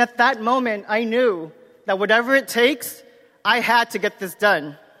 And at that moment, I knew that whatever it takes, I had to get this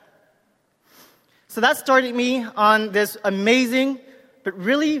done. So that started me on this amazing, but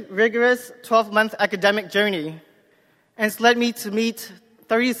really rigorous 12-month academic journey. And it's led me to meet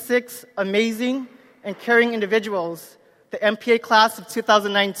 36 amazing and caring individuals, the MPA class of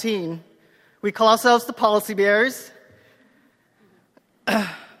 2019. We call ourselves the Policy Bears.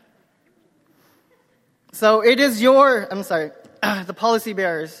 So it is the Policy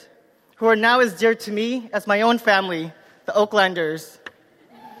Bears, who are now as dear to me as my own family, the Oaklanders.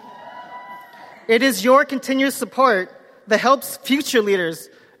 It is your continuous support that helps future leaders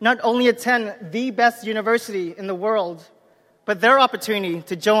not only attend the best university in the world, but their opportunity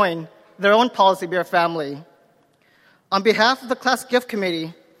to join their own Policy Bear family. On behalf of the Class Gift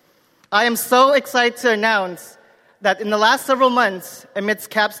Committee, I am so excited to announce that in the last several months,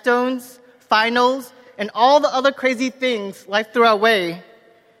 amidst capstones, finals, and all the other crazy things life threw our way,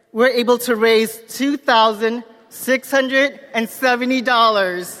 we're able to raise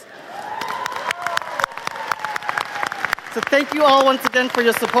 $2,670. So thank you all once again for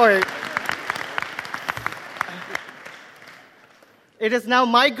your support. It is now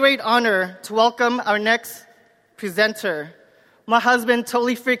my great honor to welcome our next presenter. My husband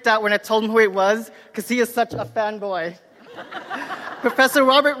totally freaked out when I told him who it was because he is such a fanboy. Professor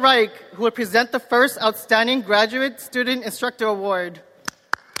Robert Reich, who will present the first Outstanding Graduate Student Instructor Award.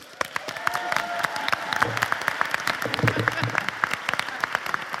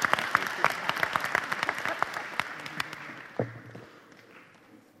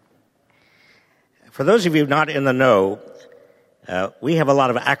 For those of you not in the know, we have a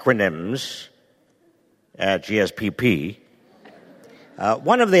lot of acronyms at GSPP.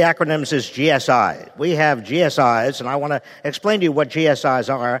 One of the acronyms is GSI. We have GSIs, and I want to explain to you what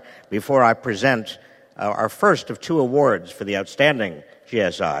GSIs are before I present our first of two awards for the outstanding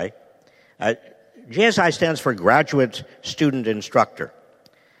GSI. GSI stands for Graduate Student Instructor.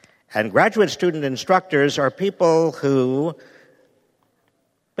 And graduate student instructors are people who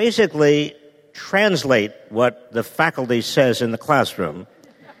basically translate what the faculty says in the classroom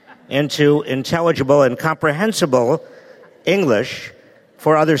into intelligible and comprehensible English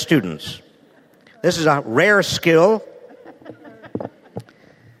for other students. This is a rare skill,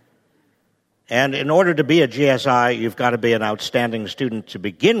 and in order to be a GSI, you've got to be an outstanding student to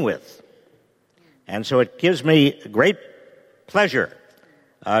begin with. And so it gives me great pleasure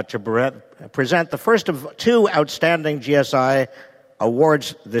to present the first of two outstanding GSI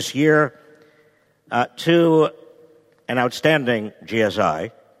awards this year to an outstanding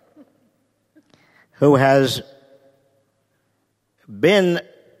GSI who has been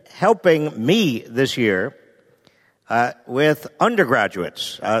helping me this year with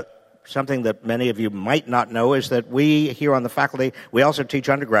undergraduates. Something that many of you might not know is that we here on the faculty, we also teach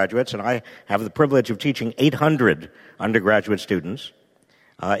undergraduates, and I have the privilege of teaching 800 undergraduate students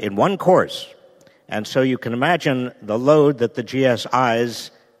in one course. And so you can imagine the load that the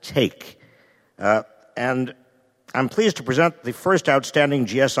GSIs take. And I'm pleased to present the first Outstanding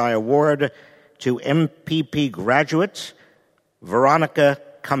GSI Award to MPP graduate Veronica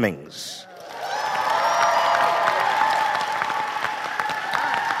Cummings.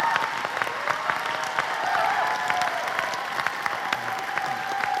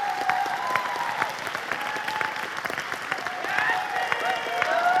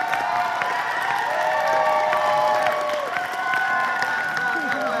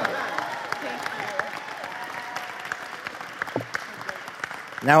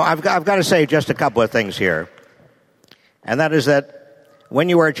 Now, I've got to say just a couple of things here, and that is that when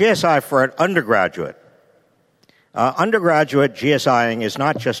you are a GSI for an undergraduate, undergraduate GSIing is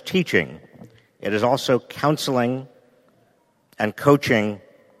not just teaching, it is also counseling and coaching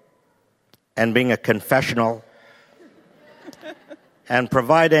and being a confessional and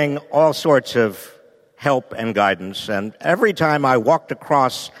providing all sorts of help and guidance. And every time I walked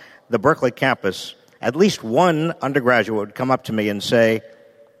across the Berkeley campus, at least one undergraduate would come up to me and say,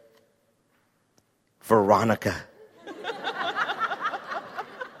 Veronica,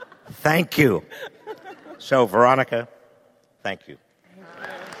 thank you. So, Veronica, thank you.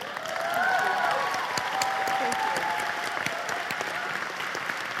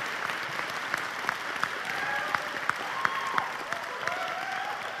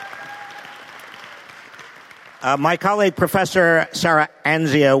 My colleague, Professor Sarah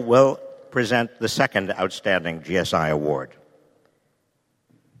Anzia, will present the second Outstanding GSI Award.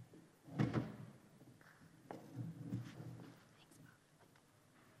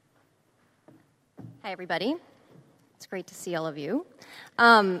 Hi, everybody. It's great to see all of you.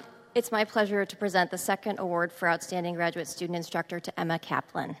 It's my pleasure to present the second award for Outstanding Graduate Student Instructor to Emma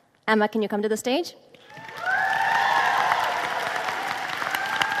Kaplan. Emma, can you come to the stage?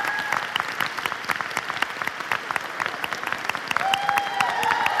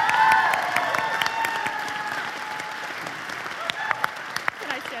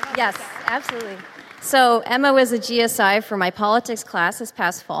 Yes, absolutely. So Emma was a GSI for my politics class this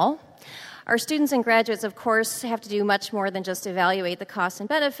past fall. Our students and graduates, of course, have to do much more than just evaluate the costs and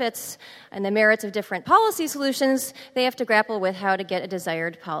benefits and the merits of different policy solutions. They have to grapple with how to get a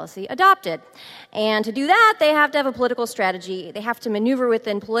desired policy adopted. And to do that, they have to have a political strategy. They have to maneuver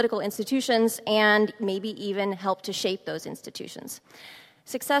within political institutions and maybe even help to shape those institutions.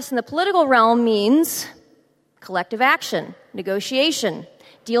 Success in the political realm means collective action, negotiation,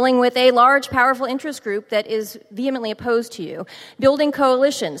 dealing with a large, powerful interest group that is vehemently opposed to you, building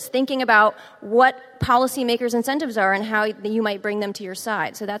coalitions, thinking about what policymakers' incentives are and how you might bring them to your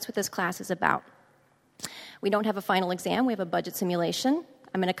side. So that's what this class is about. We don't have a final exam. We have a budget simulation.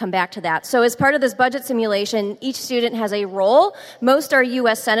 I'm going to come back to that. So as part of this budget simulation, each student has a role. Most are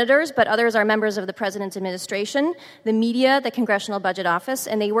U.S. senators, but others are members of the President's administration, the media, the Congressional Budget Office,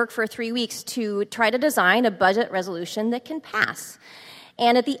 and they work for 3 weeks to try to design a budget resolution that can pass.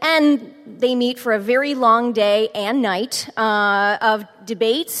 And at the end, they meet for a very long day and night of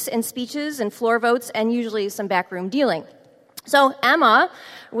debates and speeches and floor votes and usually some backroom dealing. So Emma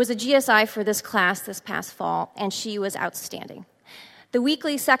was a GSI for this class this past fall, and she was outstanding. The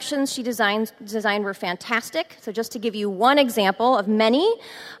weekly sections she designed were fantastic. So just to give you one example of many,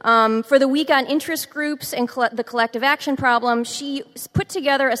 for the week on interest groups and the collective action problem, she put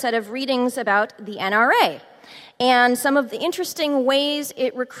together a set of readings about the NRA and some of the interesting ways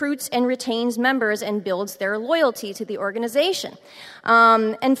it recruits and retains members and builds their loyalty to the organization.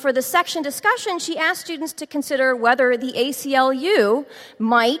 And for the section discussion, she asked students to consider whether the ACLU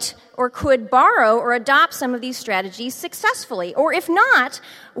might or could borrow or adopt some of these strategies successfully. Or if not,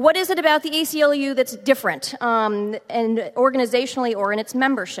 what is it about the ACLU that's different and organizationally or in its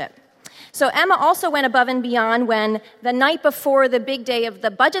membership? So Emma also went above and beyond when the night before the big day of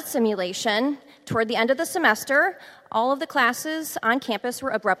the budget simulation, toward the end of the semester, all of the classes on campus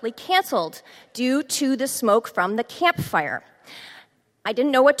were abruptly canceled due to the smoke from the campfire. I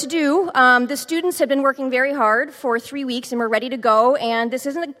didn't know what to do. The students had been working very hard for 3 weeks and were ready to go, and this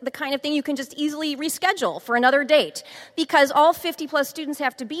isn't the kind of thing you can just easily reschedule for another date because all 50-plus students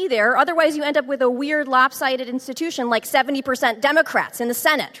have to be there. Otherwise, you end up with a weird, lopsided institution like 70% Democrats in the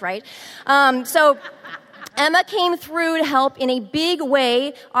Senate, right? So Emma came through to help in a big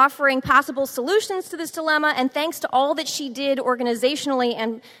way, offering possible solutions to this dilemma, and thanks to all that she did organizationally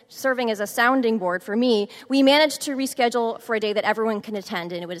and serving as a sounding board for me, we managed to reschedule for a day that everyone can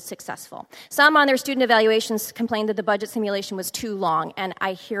attend, and it was successful. Some on their student evaluations complained that the budget simulation was too long, and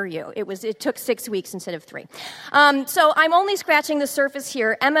I hear you. It took 6 weeks instead of 3. So I'm only scratching the surface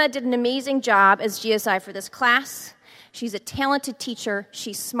here. Emma did an amazing job as GSI for this class. She's a talented teacher,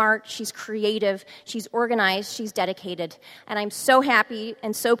 she's smart, she's creative, she's organized, she's dedicated, and I'm so happy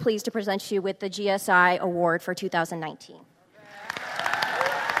and so pleased to present you with the GSI Award for 2019.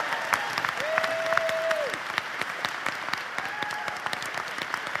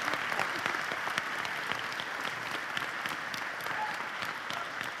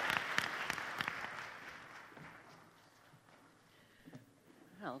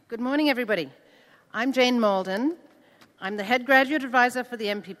 Well, good morning, everybody. I'm Jane Malden. I'm the head graduate advisor for the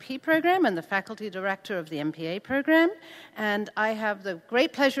MPP program and the faculty director of the MPA program, and I have the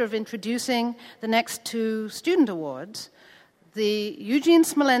great pleasure of introducing the next 2 student awards, the Eugene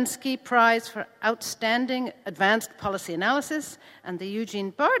Smolensky Prize for Outstanding Advanced Policy Analysis and the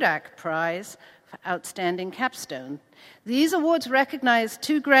Eugene Bardak Prize for Outstanding Capstone. These awards recognize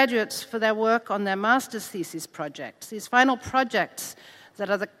 2 graduates for their work on their master's thesis projects, these final projects that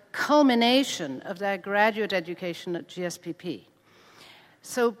are the culmination of their graduate education at GSPP.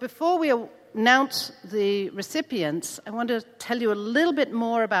 So before we announce the recipients, I want to tell you a little bit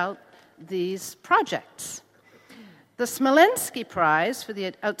more about these projects. The Smolensky Prize for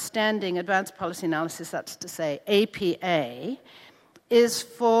the Outstanding Advanced Policy Analysis, that's to say APA, is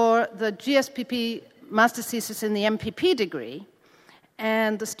for the GSPP master's thesis in the MPP degree,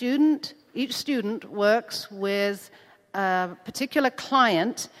 and each student works with a particular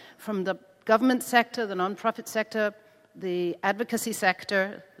client from the government sector, the nonprofit sector, the advocacy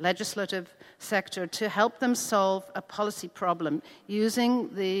sector, legislative sector, to help them solve a policy problem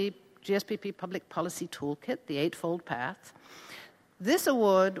using the GSPP Public Policy Toolkit, the Eightfold Path. This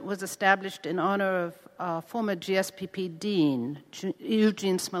award was established in honor of our former GSPP dean,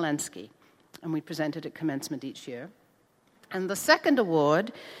 Eugene Smolensky, and we present it at commencement each year. And the second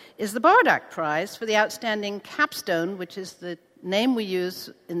award is the Bardak Prize for the Outstanding Capstone, which is the name we use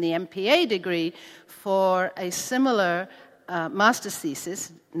in the MPA degree for a similar master's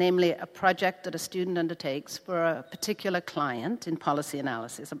thesis, namely a project that a student undertakes for a particular client in policy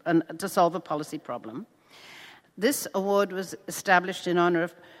analysis to solve a policy problem. This award was established in honor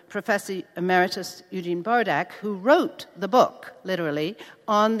of Professor Emeritus Eugene Bardak, who wrote the book, literally,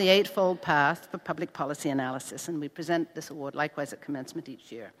 on the Eightfold Path for Public Policy Analysis, and we present this award likewise at commencement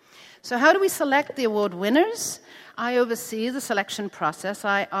each year. So how do we select the award winners? I oversee the selection process.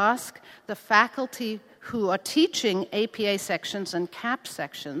 I ask the faculty who are teaching APA sections and CAP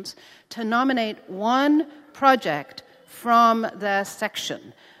sections to nominate one project from their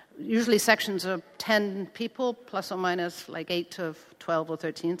section. Usually sections are 10 people, plus or minus like 8 to 12 or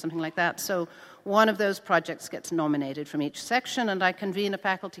 13, something like that. So one of those projects gets nominated from each section, and I convene a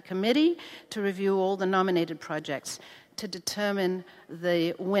faculty committee to review all the nominated projects to determine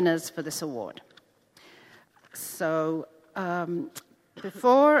the winners for this award. So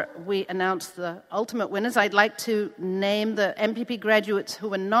Before we announce the ultimate winners, I'd like to name the MPP graduates who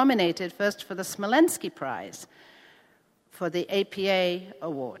were nominated first for the Smolensky Prize for the APA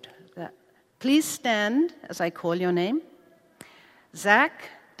award. Please stand as I call your name. Zach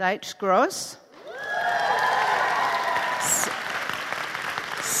Deitch-Gross,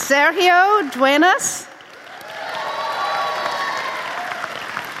 Sergio Duenas,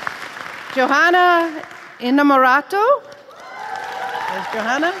 Johanna Inamorato, there's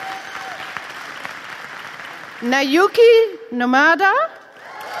Johanna, Nayuki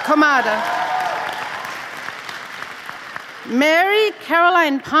Komada, Mary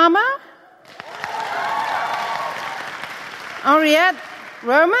Caroline Palmer, Henriette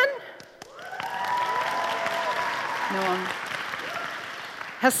Roman, no one,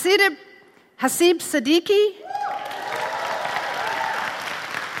 Hasib Siddiqui,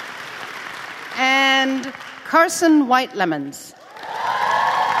 and Carson White Lemons.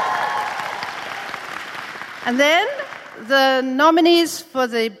 And then the nominees for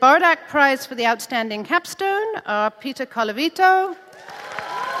the Bardak Prize for the Outstanding Capstone are Peter Colavito,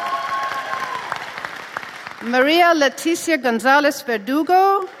 Maria Leticia Gonzalez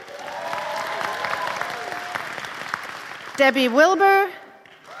Verdugo, Debbie Wilbur,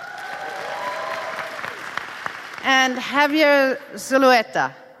 and Javier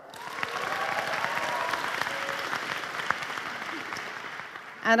Zulueta.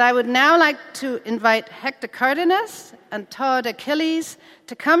 And I would now like to invite Hector Cardenas and Todd Achilles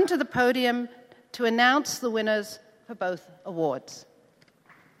to come to the podium to announce the winners for both awards.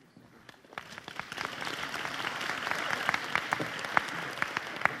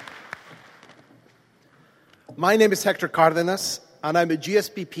 My name is Hector Cardenas, and I'm a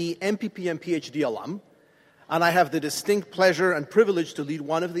GSPP, MPP, and PhD alum, and I have the distinct pleasure and privilege to lead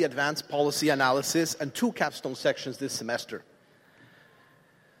one of the advanced policy analysis and 2 capstone sections this semester.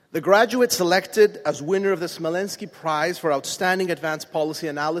 The graduate selected as winner of the Smolensky Prize for Outstanding Advanced Policy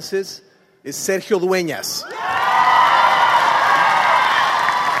Analysis is Sergio Dueñas.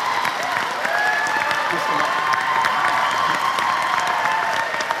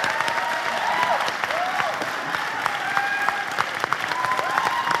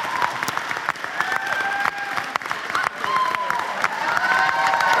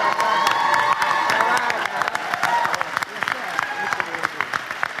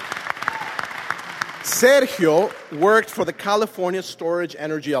 Sergio worked for the California Storage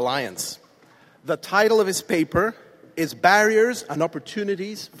Energy Alliance. The title of his paper is Barriers and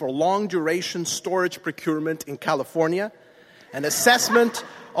Opportunities for Long-Duration Storage Procurement in California, an assessment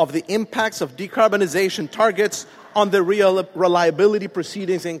of the impacts of decarbonization targets on the reliability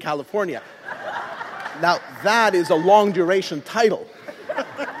proceedings in California. Now, that is a long-duration title.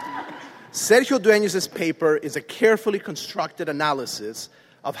 Sergio Dueñas' paper is a carefully constructed analysis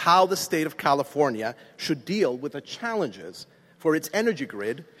of how the state of California should deal with the challenges for its energy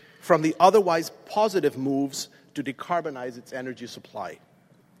grid from the otherwise positive moves to decarbonize its energy supply.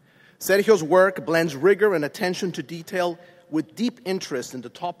 Sergio's work blends rigor and attention to detail with deep interest in the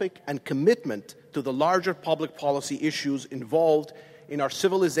topic and commitment to the larger public policy issues involved in our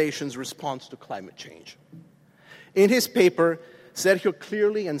civilization's response to climate change. In his paper, Sergio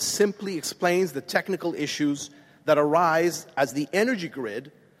clearly and simply explains the technical issues that arise as the energy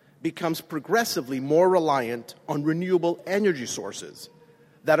grid becomes progressively more reliant on renewable energy sources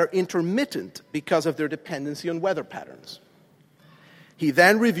that are intermittent because of their dependency on weather patterns. He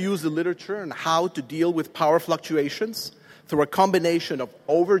then reviews the literature on how to deal with power fluctuations through a combination of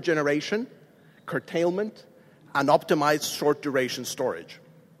overgeneration, curtailment, and optimized short-duration storage.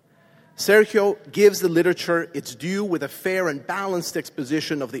 Sergio gives the literature its due with a fair and balanced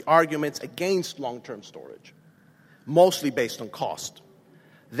exposition of the arguments against long-term storage, mostly based on cost.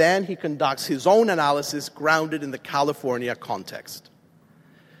 Then he conducts his own analysis grounded in the California context.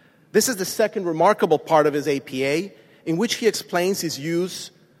 This is the second remarkable part of his APA, in which he explains his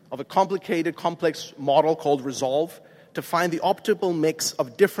use of a complicated, complex model called Resolve to find the optimal mix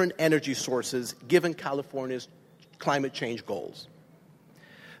of different energy sources given California's climate change goals.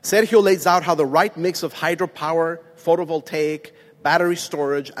 Sergio lays out how the right mix of hydropower, photovoltaic, battery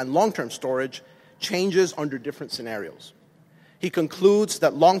storage, and long-term storage changes under different scenarios. He concludes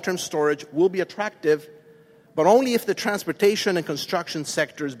that long-term storage will be attractive, but only if the transportation and construction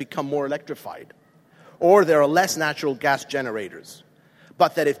sectors become more electrified, or there are less natural gas generators.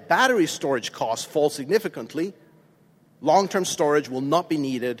 But that if battery storage costs fall significantly, long-term storage will not be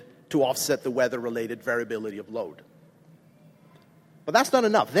needed to offset the weather-related variability of load. But that's not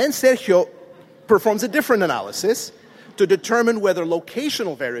enough. Then Sergio performs a different analysis to determine whether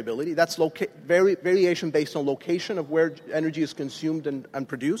locational variability, that's variation based on location of where energy is consumed and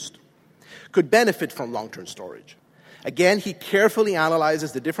produced, could benefit from long-term storage. Again, he carefully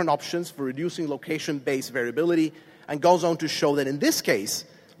analyzes the different options for reducing location-based variability and goes on to show that in this case,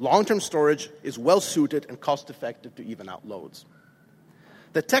 long-term storage is well-suited and cost-effective to even out loads.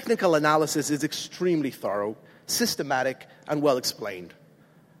 The technical analysis is extremely thorough, systematic, and well-explained.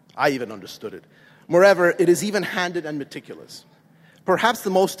 I even understood it. Moreover, it is even-handed and meticulous. Perhaps the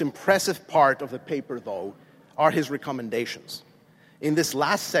most impressive part of the paper, though, are his recommendations. In this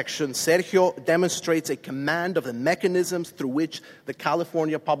last section, Sergio demonstrates a command of the mechanisms through which the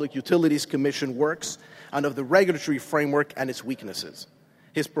California Public Utilities Commission works and of the regulatory framework and its weaknesses.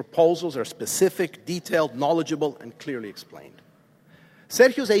 His proposals are specific, detailed, knowledgeable, and clearly explained.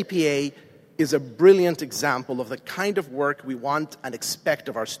 Sergio's APA is a brilliant example of the kind of work we want and expect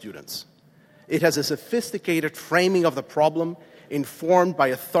of our students. It has a sophisticated framing of the problem, informed by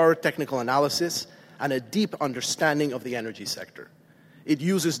a thorough technical analysis and a deep understanding of the energy sector. It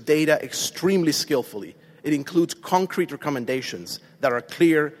uses data extremely skillfully. It includes concrete recommendations that are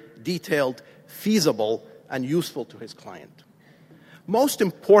clear, detailed, feasible, and useful to his client. Most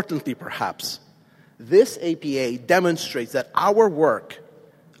importantly, perhaps, this APA demonstrates that our work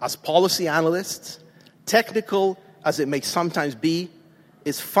as policy analysts, technical as it may sometimes be,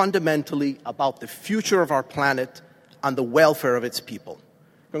 is fundamentally about the future of our planet and the welfare of its people.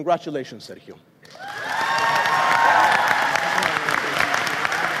 Congratulations, Sergio.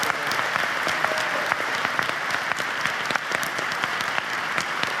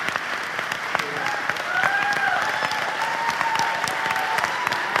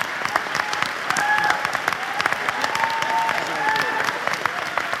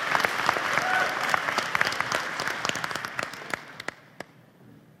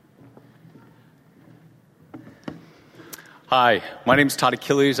 Hi, my name is Todd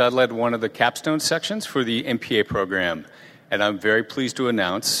Achilles. I led one of the capstone sections for the MPA program, and I'm very pleased to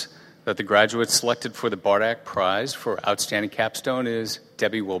announce that the graduate selected for the Bardak Prize for Outstanding Capstone is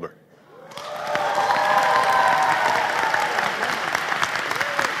Debbie Wilbur.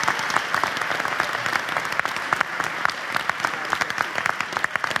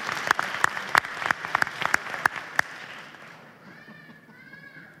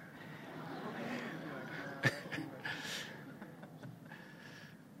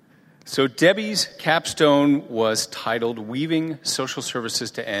 So Debbie's capstone was titled Weaving Social Services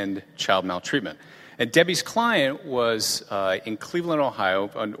to End Child Maltreatment. And Debbie's client was in Cleveland,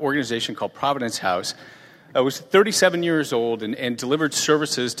 Ohio, an organization called Providence House. It was 37 years old and delivered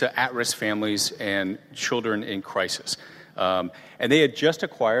services to at-risk families and children in crisis. And they had just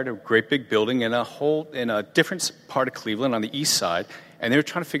acquired a great big building in a different part of Cleveland on the east side, and they were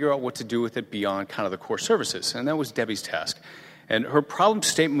trying to figure out what to do with it beyond kind of the core services. And that was Debbie's task. And her problem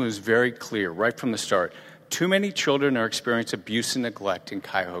statement was very clear right from the start. Too many children are experiencing abuse and neglect in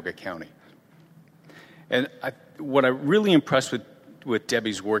Cuyahoga County. And what I'm really impressed with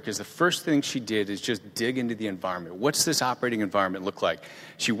Debbie's work is the first thing she did is just dig into the environment. What's this operating environment look like?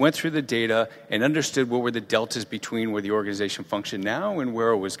 She went through the data and understood what were the deltas between where the organization functioned now and where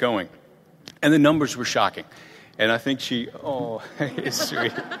it was going. And the numbers were shocking. And I think it's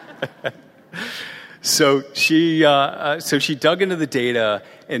sweet. So she dug into the data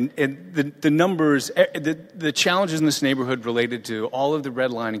and the numbers, the challenges in this neighborhood related to all of the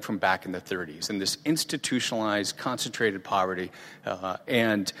redlining from back in the 30s and this institutionalized, concentrated poverty.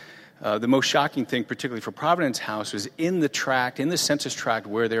 And the most shocking thing, particularly for Providence House, was in the census tract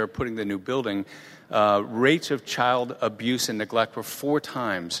where they were putting the new building, rates of child abuse and neglect were 4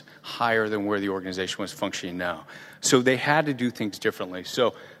 times higher than where the organization was functioning now. So they had to do things differently.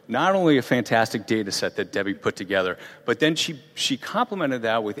 So not only a fantastic data set that Debbie put together, but then she complemented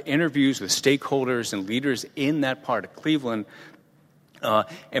that with interviews with stakeholders and leaders in that part of Cleveland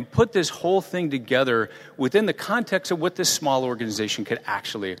and put this whole thing together within the context of what this small organization could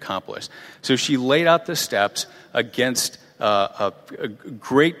actually accomplish. So she laid out the steps against a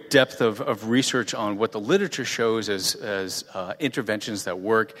great depth of research on what the literature shows as interventions that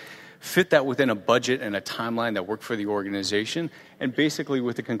work, fit that within a budget and a timeline that worked for the organization, and basically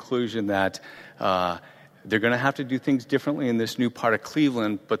with the conclusion that they're going to have to do things differently in this new part of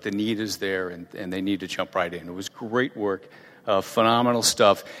Cleveland, but the need is there, and they need to jump right in. It was great work, phenomenal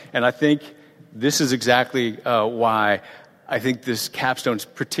stuff, and I think this is exactly why I think this capstone is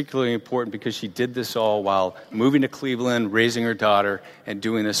particularly important, because she did this all while moving to Cleveland, raising her daughter, and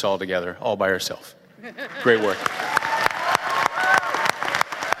doing this all together, all by herself. Great work.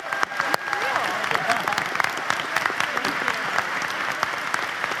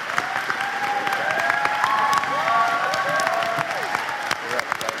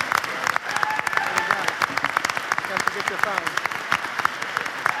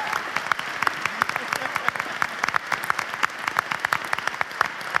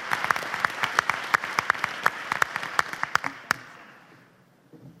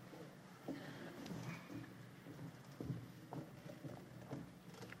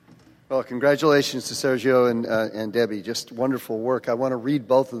 Well, congratulations to Sergio and Debbie. Just wonderful work. I want to read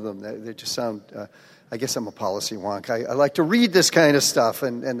both of them. They just sound, I guess I'm a policy wonk. I like to read this kind of stuff,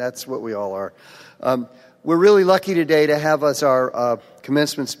 and that's what we all are. We're really lucky today to have as our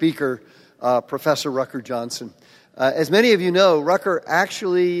commencement speaker Professor Rucker Johnson. As many of you know, Rucker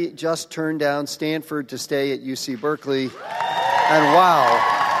actually just turned down Stanford to stay at UC Berkeley, and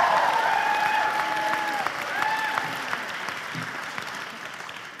wow.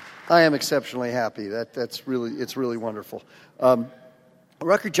 I am exceptionally happy. It's really wonderful.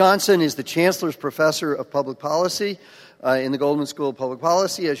 Rucker Johnson is the Chancellor's Professor of Public Policy in the Goldman School of Public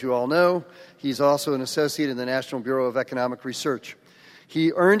Policy, as you all know. He's also an associate in the National Bureau of Economic Research.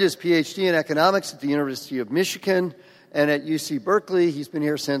 He earned his PhD in economics at the University of Michigan and at UC Berkeley. He's been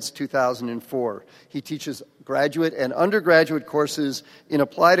here since 2004. He teaches graduate and undergraduate courses in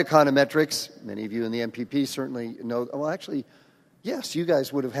applied econometrics. Many of you in the MPP certainly know. Well, actually, yes, you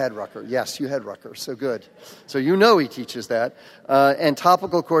guys would have had Rucker. Yes, you had Rucker. So good. So you know he teaches that. And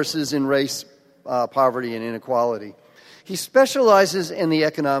topical courses in race, poverty, and inequality. He specializes in the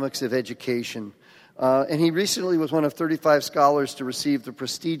economics of education. And he recently was one of 35 scholars to receive the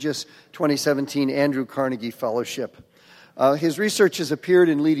prestigious 2017 Andrew Carnegie Fellowship. His research has appeared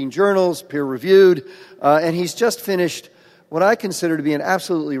in leading journals, peer-reviewed, and he's just finished what I consider to be an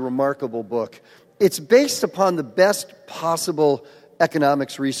absolutely remarkable book. It's based upon the best possible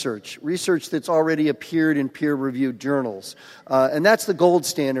economics research that's already appeared in peer-reviewed journals. And that's the gold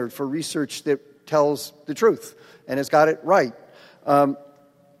standard for research that tells the truth and has got it right. And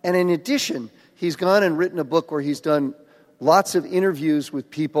in addition, he's gone and written a book where he's done lots of interviews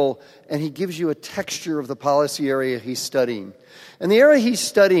with people, and he gives you a texture of the policy area he's studying. And the area he's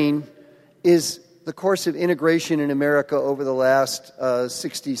studying is the course of integration in America over the last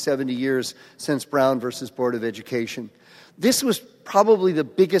 60, 70 years since Brown versus Board of Education. This was probably the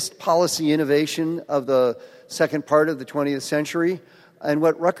biggest policy innovation of the second part of the 20th century. And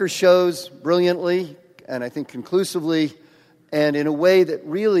what Rucker shows brilliantly, and I think conclusively, and in a way that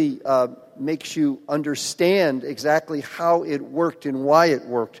really makes you understand exactly how it worked and why it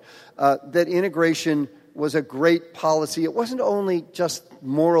worked, that integration was a great policy. It wasn't only just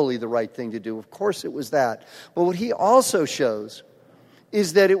morally the right thing to do. Of course it was that. But what he also shows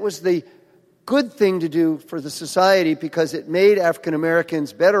is that it was the good thing to do for the society because it made African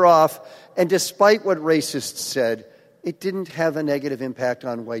Americans better off, and despite what racists said, it didn't have a negative impact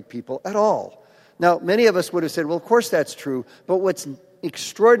on white people at all. Now, many of us would have said, well, of course that's true, but what's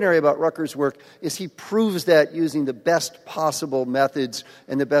extraordinary about Rucker's work is he proves that using the best possible methods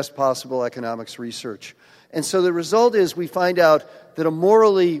and the best possible economics research. And so the result is we find out that a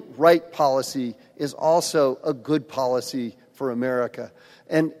morally right policy is also a good policy for America.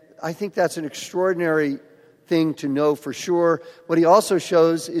 And I think that's an extraordinary thing to know for sure. What he also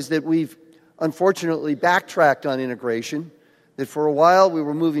shows is that we've unfortunately backtracked on integration, that for a while we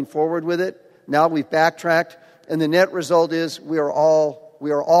were moving forward with it. Now we've backtracked, and the net result is we are all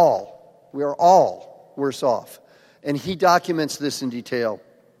worse off. And he documents this in detail.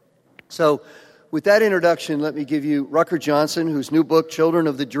 So with that introduction, let me give you Rucker Johnson, whose new book, Children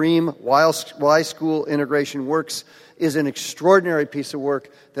of the Dream, Why School Integration Works, is an extraordinary piece of work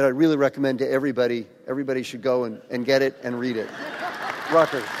that I really recommend to everybody. Everybody should go and get it and read it.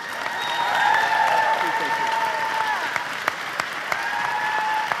 Rucker.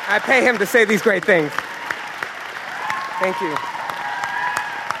 I pay him to say these great things. Thank you.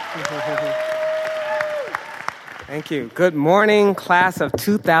 Thank you. Good morning, class of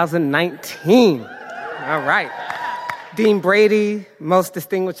 2019. All right. Dean Brady, most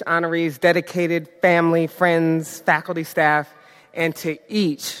distinguished honorees, dedicated family, friends, faculty, staff, and to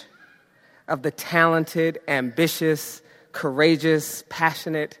each of the talented, ambitious, courageous,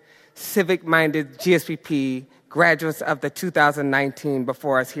 passionate, civic-minded GSPP graduates of the 2019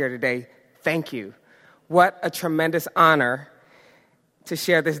 before us here today, thank you. What a tremendous honor to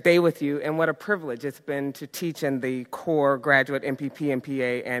share this day with you, and what a privilege it's been to teach in the core graduate MPP,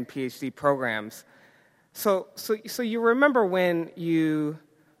 MPA, and PhD programs. So you remember when you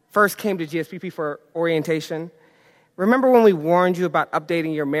first came to GSPP for orientation? Remember when we warned you about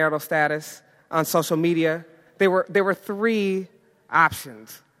updating your marital status on social media? There were three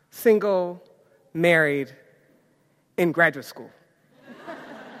options: single, married, in graduate school.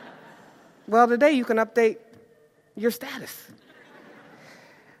 Well, today you can update your status.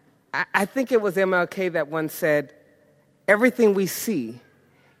 I think it was MLK that once said, everything we see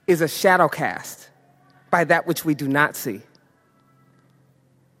is a shadow cast by that which we do not see.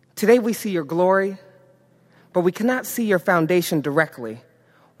 Today we see your glory, but we cannot see your foundation directly.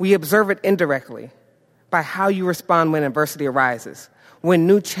 We observe it indirectly by how you respond when adversity arises, when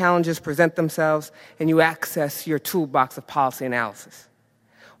new challenges present themselves, and you access your toolbox of policy analysis.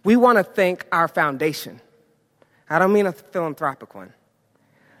 We want to thank our foundation. I don't mean a philanthropic one.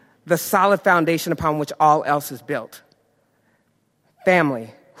 The solid foundation upon which all else is built.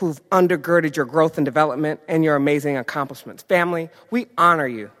 Family, who've undergirded your growth and development and your amazing accomplishments. Family, we honor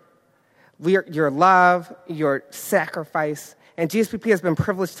you. Your love, your sacrifice, and GSPP has been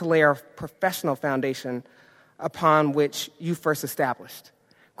privileged to lay our professional foundation upon which you first established.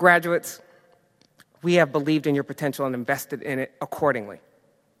 Graduates, we have believed in your potential and invested in it accordingly.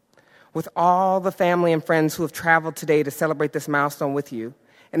 With all the family and friends who have traveled today to celebrate this milestone with you,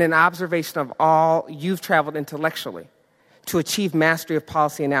 and an observation of all you've traveled intellectually to achieve mastery of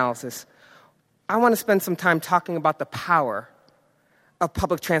policy analysis, I want to spend some time talking about the power of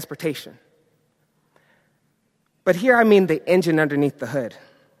public transportation. But here I mean the engine underneath the hood.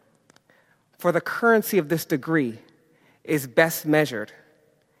 For the currency of this degree is best measured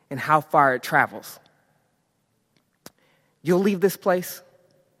in how far it travels. You'll leave this place,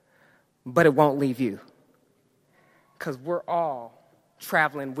 but it won't leave you, because we're all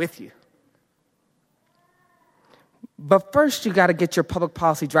traveling with you. But first, you got to get your public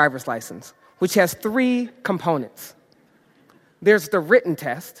policy driver's license, which has 3 components. There's the written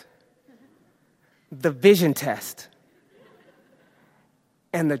test, the vision test,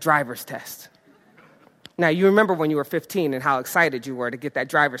 and the driver's test. Now, you remember when you were 15 and how excited you were to get that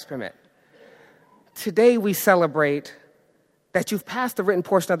driver's permit. Today, we celebrate that you've passed the written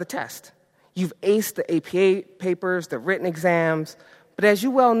portion of the test. You've aced the APA papers, the written exams, but as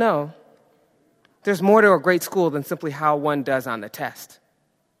you well know, there's more to a great school than simply how one does on the test.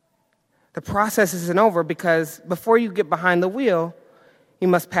 The process isn't over because before you get behind the wheel, you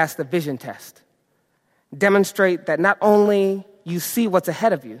must pass the vision test. Demonstrate that not only you see what's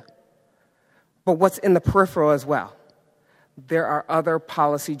ahead of you, but what's in the peripheral as well. There are other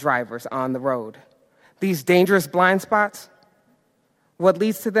policy drivers on the road. These dangerous blind spots, what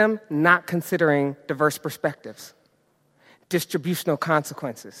leads to them? Not considering diverse perspectives, distributional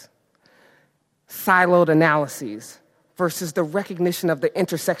consequences, siloed analyses versus the recognition of the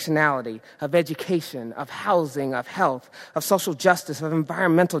intersectionality of education, of housing, of health, of social justice, of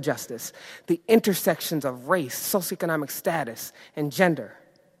environmental justice, the intersections of race, socioeconomic status, and gender.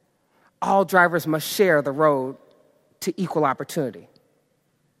 All drivers must share the road to equal opportunity.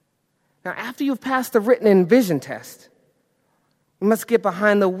 Now, after you've passed the written and vision test, you must get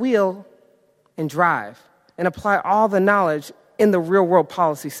behind the wheel and drive and apply all the knowledge in the real-world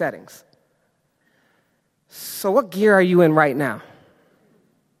policy settings. So what gear are you in right now?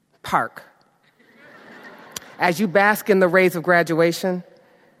 Park. As you bask in the rays of graduation,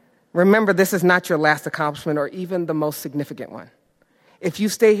 remember this is not your last accomplishment or even the most significant one. If you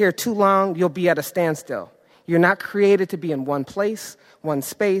stay here too long, you'll be at a standstill. You're not created to be in one place, one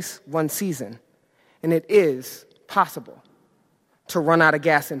space, one season. And it is possible to run out of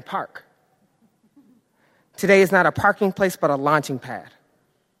gas in park. Today is not a parking place, but a launching pad.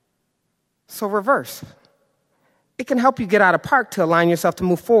 So reverse. It can help you get out of park to align yourself to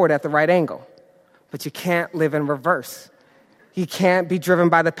move forward at the right angle. But you can't live in reverse. You can't be driven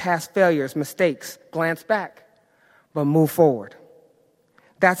by the past failures, mistakes, glance back, but move forward.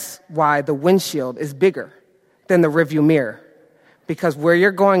 That's why the windshield is bigger than the rearview mirror, because where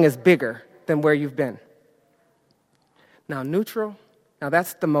you're going is bigger than where you've been. Now, neutral, now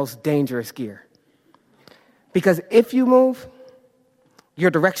that's the most dangerous gear. Because if you move, your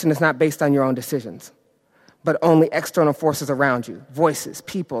direction is not based on your own decisions, but only external forces around you, voices,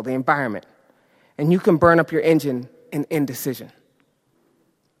 people, the environment. And you can burn up your engine in indecision.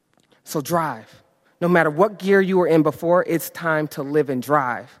 So drive. No matter what gear you were in before, it's time to live and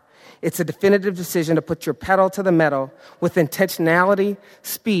drive. It's a definitive decision to put your pedal to the metal with intentionality,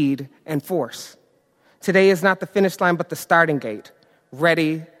 speed, and force. Today is not the finish line, but the starting gate.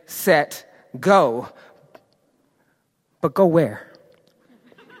 Ready, set, go. But go where?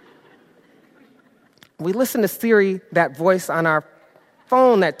 We listen to Siri, that voice on our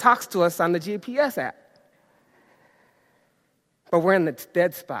phone that talks to us on the GPS app. But we're in the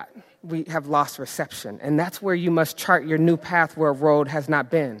dead spot. We have lost reception. And that's where you must chart your new path where a road has not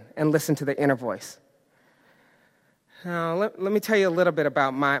been and listen to the inner voice. Now, let me tell you a little bit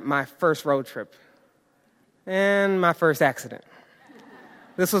about my first road trip and my first accident.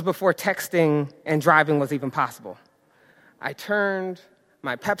 This was before texting and driving was even possible. I turned,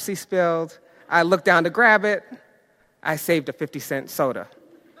 my Pepsi spilled, I looked down to grab it, I saved a 50-cent soda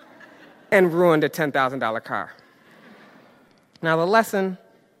and ruined a $10,000 car. Now the lesson,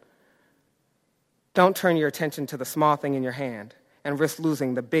 don't turn your attention to the small thing in your hand and risk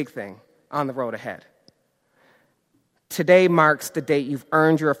losing the big thing on the road ahead. Today marks the date you've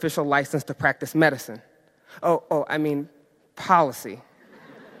earned your official license to practice medicine. I mean policy,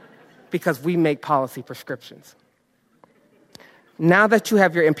 because we make policy prescriptions. Now that you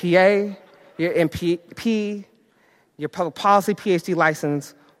have your MPA, your MPP, your public policy PhD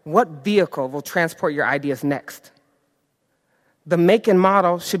license, what vehicle will transport your ideas next? The make and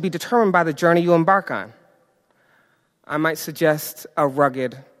model should be determined by the journey you embark on. I might suggest a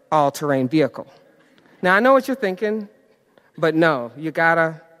rugged, all-terrain vehicle. Now, I know what you're thinking, but no, you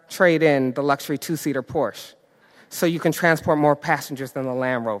gotta trade in the luxury two-seater Porsche so you can transport more passengers than the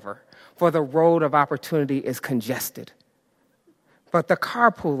Land Rover, for the road of opportunity is congested. But the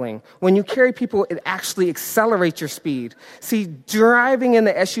carpooling, when you carry people, it actually accelerates your speed. See, driving in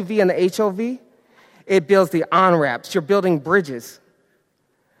the SUV and the HOV, it builds the on-ramps. You're building bridges.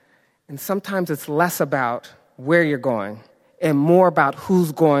 And sometimes it's less about where you're going and more about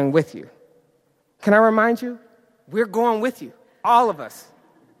who's going with you. Can I remind you? We're going with you, all of us.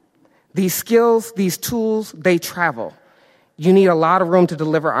 These skills, these tools, they travel. You need a lot of room to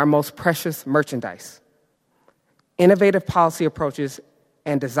deliver our most precious merchandise. Innovative policy approaches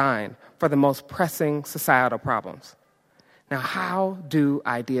and design for the most pressing societal problems. Now, how do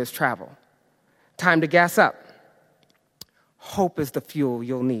ideas travel? Time to gas up. Hope is the fuel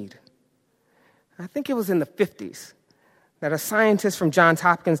you'll need. I think it was in the 50s that a scientist from Johns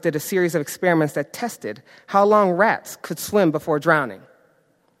Hopkins did a series of experiments that tested how long rats could swim before drowning.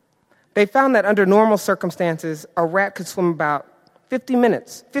 They found that under normal circumstances, a rat could swim about 15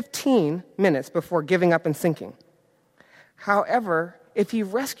 minutes before giving up and sinking. However, if he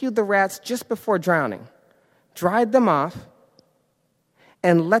rescued the rats just before drowning, dried them off,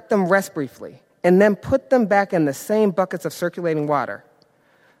 and let them rest briefly, and then put them back in the same buckets of circulating water,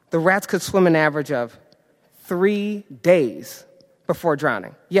 the rats could swim an average of 3 days before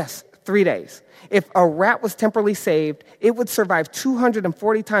drowning. Yes, 3 days. If a rat was temporarily saved, it would survive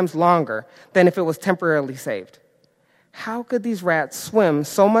 240 times longer than if it was temporarily saved. How could these rats swim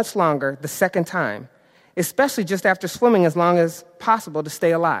so much longer the second time, especially just after swimming as long as possible to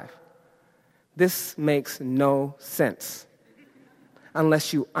stay alive? This makes no sense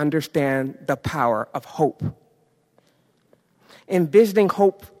unless you understand the power of hope. Envisioning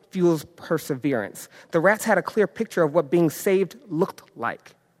hope fuels perseverance. The rats had a clear picture of what being saved looked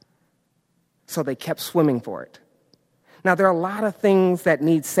like, so they kept swimming for it. Now, there are a lot of things that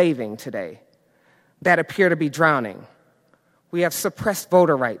need saving today that appear to be drowning. We have suppressed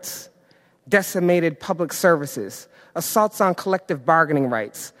voter rights, decimated public services, assaults on collective bargaining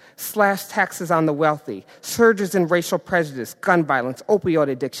rights, slashed taxes on the wealthy, surges in racial prejudice, gun violence, opioid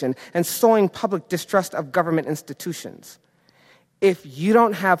addiction, and sowing public distrust of government institutions. If you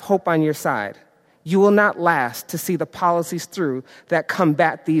don't have hope on your side, you will not last to see the policies through that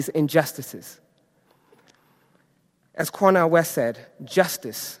combat these injustices. As Cornel West said,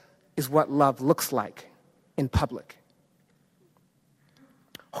 justice is what love looks like in public.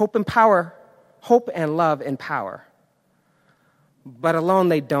 Hope and love empower, but alone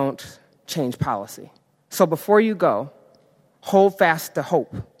they don't change policy. So before you go, hold fast to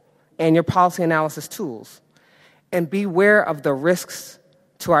hope and your policy analysis tools, and beware of the risks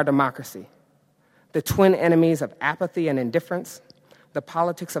to our democracy, the twin enemies of apathy and indifference, the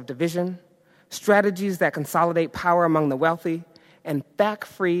politics of division, strategies that consolidate power among the wealthy, and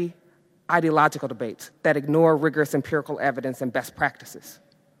fact-free ideological debates that ignore rigorous empirical evidence and best practices.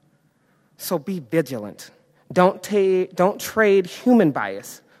 So be vigilant. Don't trade human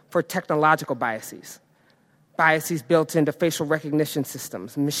bias for technological biases built into facial recognition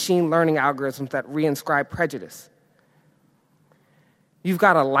systems, machine learning algorithms that reinscribe prejudice. You've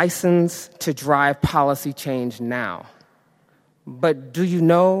got a license to drive policy change now. But do you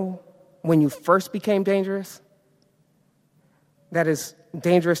know when you first became dangerous? That is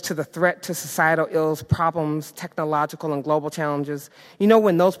dangerous to the threat to societal ills, problems, technological and global challenges. You know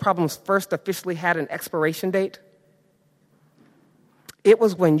when those problems first officially had an expiration date? It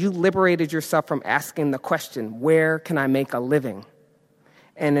was when you liberated yourself from asking the question, where can I make a living?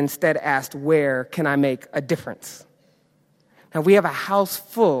 And instead asked, where can I make a difference? Now, we have a house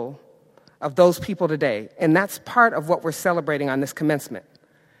full of those people today, and that's part of what we're celebrating on this commencement.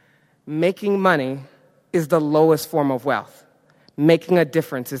 Making money is the lowest form of wealth. Making a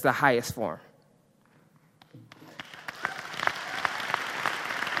difference is the highest form.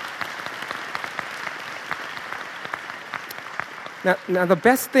 Now, the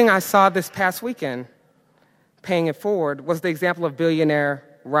best thing I saw this past weekend, paying it forward, was the example of billionaire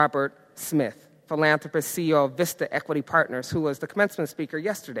Robert Smith, philanthropist, CEO of Vista Equity Partners, who was the commencement speaker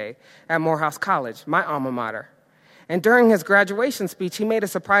yesterday at Morehouse College, my alma mater. And during his graduation speech, he made a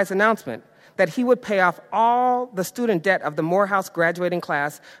surprise announcement that he would pay off all the student debt of the Morehouse graduating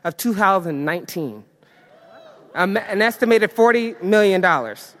class of 2019. An estimated $40 million,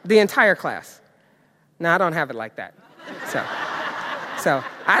 the entire class. Now, I don't have it like that. So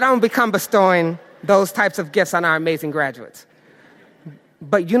I don't become bestowing those types of gifts on our amazing graduates.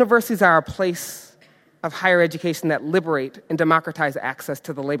 But universities are a place of higher education that liberate and democratize access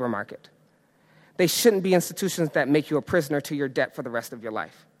to the labor market. They shouldn't be institutions that make you a prisoner to your debt for the rest of your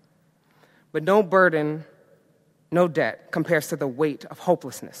life. But no burden, no debt compares to the weight of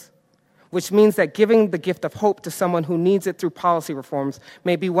hopelessness, which means that giving the gift of hope to someone who needs it through policy reforms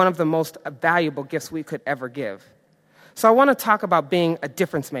may be one of the most valuable gifts we could ever give. So I want to talk about being a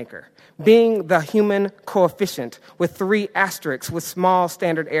difference maker, being the human coefficient with 3 asterisks with small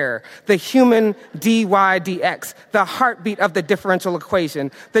standard error, the human dy dx, the heartbeat of the differential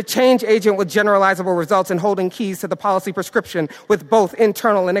equation, the change agent with generalizable results and holding keys to the policy prescription with both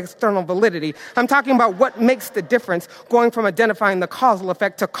internal and external validity. I'm talking about what makes the difference, going from identifying the causal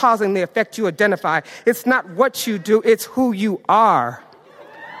effect to causing the effect you identify. It's not what you do, it's who you are.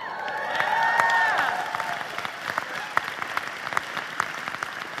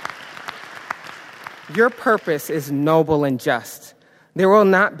 Your purpose is noble and just. There will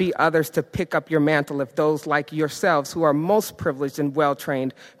not be others to pick up your mantle if those like yourselves, who are most privileged and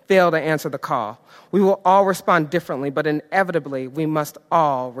well-trained, fail to answer the call. We will all respond differently, but inevitably we must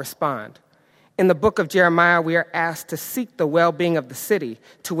all respond. In the book of Jeremiah, we are asked to seek the well-being of the city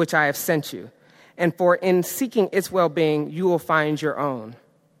to which I have sent you. And for in seeking its well-being, you will find your own.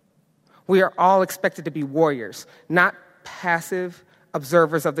 We are all expected to be warriors, not passive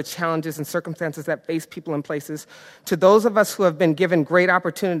observers of the challenges and circumstances that face people and places. To those of us who have been given great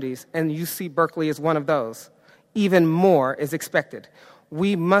opportunities, and UC Berkeley is one of those, even more is expected.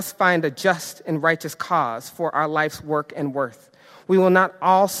 We must find a just and righteous cause for our life's work and worth. We will not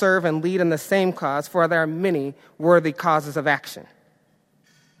all serve and lead in the same cause, for there are many worthy causes of action.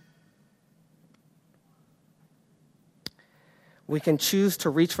 We can choose to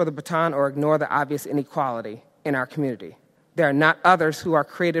reach for the baton or ignore the obvious inequality in our community. There are not others who are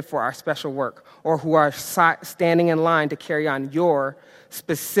created for our special work or who are standing in line to carry on your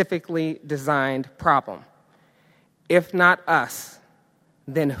specifically designed problem. If not us,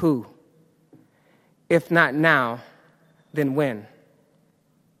 then who? If not now, then when?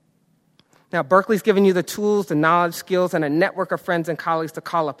 Now, Berkeley's given you the tools, the knowledge, skills, and a network of friends and colleagues to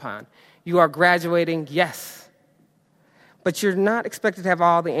call upon. You are graduating, yes. But you're not expected to have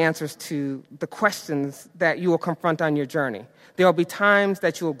all the answers to the questions that you will confront on your journey. There will be times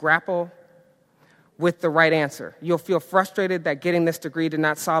that you will grapple with the right answer. You'll feel frustrated that getting this degree did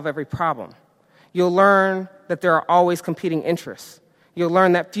not solve every problem. You'll learn that there are always competing interests. You'll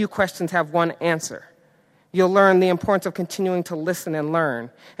learn that few questions have one answer. You'll learn the importance of continuing to listen and learn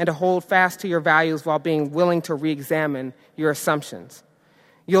and to hold fast to your values while being willing to re-examine your assumptions.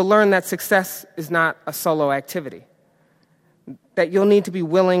 You'll learn that success is not a solo activity, that you'll need to be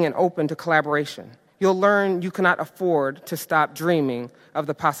willing and open to collaboration. You'll learn you cannot afford to stop dreaming of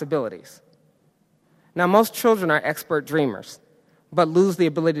the possibilities. Now, most children are expert dreamers, but lose the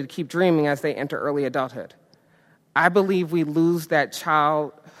ability to keep dreaming as they enter early adulthood. I believe we lose that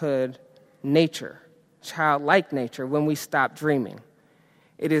childhood nature, childlike nature, when we stop dreaming.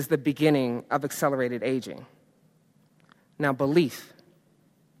 It is the beginning of accelerated aging. Now, belief,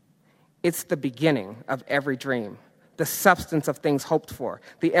 it's the beginning of every dream. The substance of things hoped for,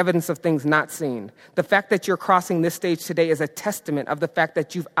 the evidence of things not seen. The fact that you're crossing this stage today is a testament of the fact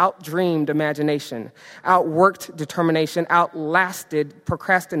that you've outdreamed imagination, outworked determination, outlasted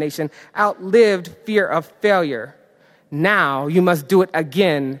procrastination, outlived fear of failure. Now you must do it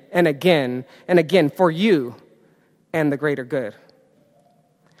again and again and again for you and the greater good.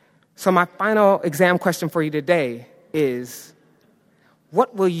 So my final exam question for you today is,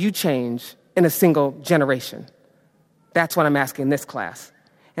 what will you change in a single generation? That's what I'm asking this class.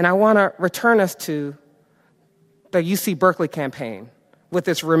 And I want to return us to the UC Berkeley campaign with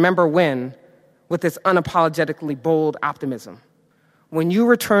this remember when, with this unapologetically bold optimism. When you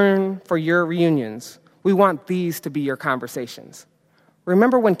return for your reunions, we want these to be your conversations.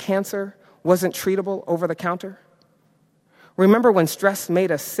 Remember when cancer wasn't treatable over the counter? Remember when stress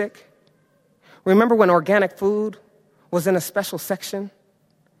made us sick? Remember when organic food was in a special section?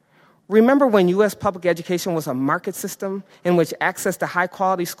 Remember when U.S. public education was a market system in which access to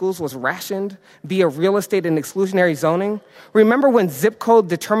high-quality schools was rationed via real estate and exclusionary zoning? Remember when zip code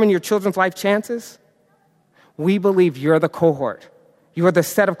determined your children's life chances? We believe you're the cohort. You are the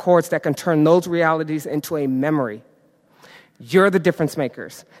set of cohorts that can turn those realities into a memory. You're the difference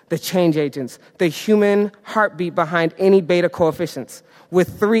makers, the change agents, the human heartbeat behind any beta coefficients,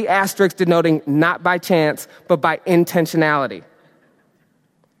 with 3 asterisks denoting not by chance, but by intentionality.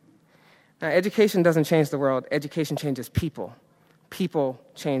 Now, education doesn't change the world. Education changes people. People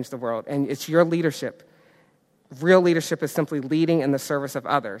change the world, and it's your leadership. Real leadership is simply leading in the service of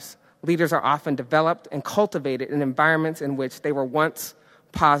others. Leaders are often developed and cultivated in environments in which they were once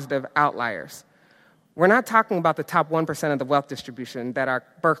positive outliers. We're not talking about the top 1% of the wealth distribution that our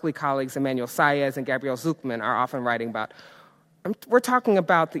Berkeley colleagues Emmanuel Saez and Gabrielle Zucman are often writing about. We're talking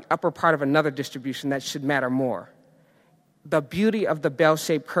about the upper part of another distribution that should matter more. The beauty of the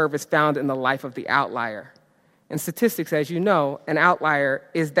bell-shaped curve is found in the life of the outlier. In statistics, as you know, an outlier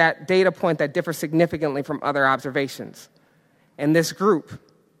is that data point that differs significantly from other observations. And this group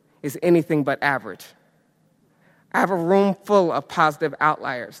is anything but average. I have a room full of positive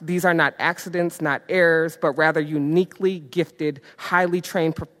outliers. These are not accidents, not errors, but rather uniquely gifted, highly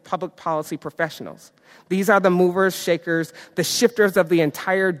trained public policy professionals. These are the movers, shakers, the shifters of the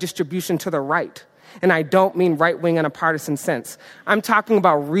entire distribution to the right. And I don't mean right-wing in a partisan sense. I'm talking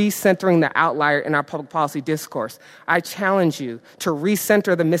about recentering the outlier in our public policy discourse. I challenge you to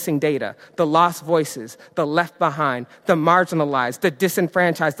recenter the missing data, the lost voices, the left behind, the marginalized, the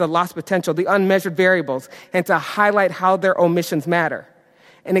disenfranchised, the lost potential, the unmeasured variables, and to highlight how their omissions matter.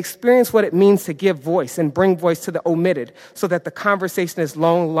 And experience what it means to give voice and bring voice to the omitted so that the conversation is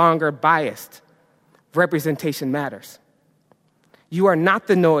no longer biased. Representation matters. You are not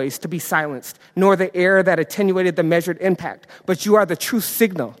the noise to be silenced, nor the error that attenuated the measured impact, but you are the true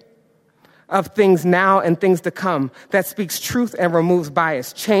signal of things now and things to come that speaks truth and removes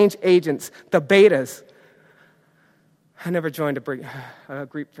bias. Change agents, the betas. I never joined a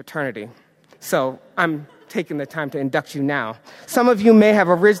Greek fraternity, so I'm taking the time to induct you now. Some of you may have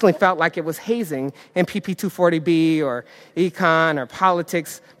originally felt like it was hazing in PP 240B or econ or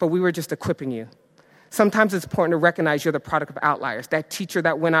politics, but we were just equipping you. Sometimes it's important to recognize you're the product of outliers. That teacher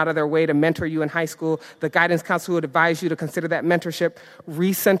that went out of their way to mentor you in high school, the guidance counselor who would advise you to consider that mentorship,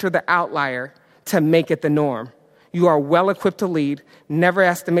 recenter the outlier to make it the norm. You are well equipped to lead. Never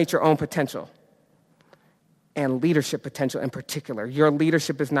estimate your own potential. And leadership potential in particular. Your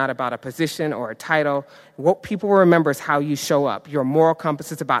leadership is not about a position or a title. What people will remember is how you show up. Your moral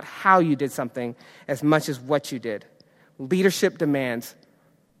compass is about how you did something as much as what you did. Leadership demands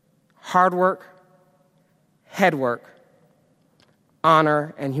hard work, head work,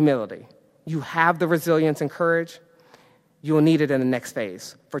 honor, and humility. You have the resilience and courage. You will need it in the next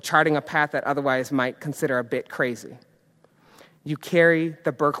phase for charting a path that otherwise might consider a bit crazy. You carry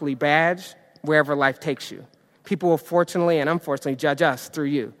the Berkeley badge wherever life takes you. People will fortunately and unfortunately judge us through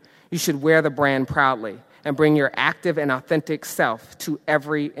you. You should wear the brand proudly and bring your active and authentic self to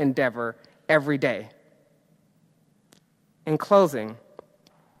every endeavor, every day. In closing,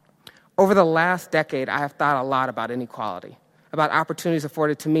 over the last decade, I have thought a lot about inequality, about opportunities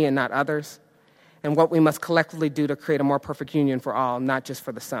afforded to me and not others, and what we must collectively do to create a more perfect union for all, not just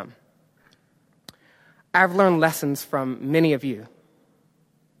for the some. I've learned lessons from many of you.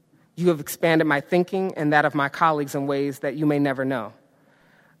 You have expanded my thinking and that of my colleagues in ways that you may never know.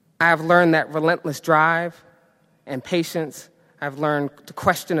 I have learned that relentless drive and patience. I've learned to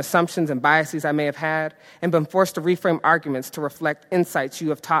question assumptions and biases I may have had and been forced to reframe arguments to reflect insights you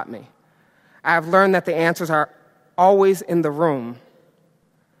have taught me. I have learned that the answers are always in the room,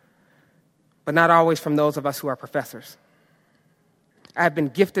 but not always from those of us who are professors. I have been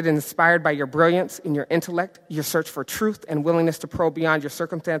gifted and inspired by your brilliance in your intellect, your search for truth, and willingness to probe beyond your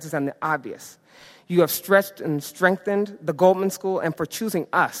circumstances and the obvious. You have stretched and strengthened the Goldman School, and for choosing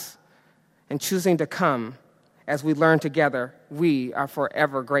us and choosing to come as we learn together, we are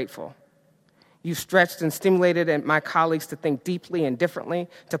forever grateful. You stretched and stimulated my colleagues to think deeply and differently,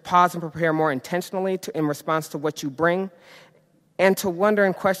 to pause and prepare more intentionally in response to what you bring, and to wonder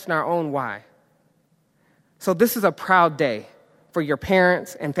and question our own why. So this is a proud day for your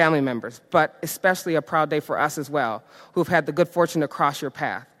parents and family members, but especially a proud day for us as well, who've had the good fortune to cross your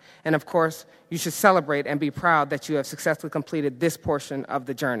path. And of course, you should celebrate and be proud that you have successfully completed this portion of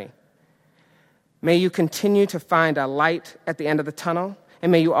the journey. May you continue to find a light at the end of the tunnel,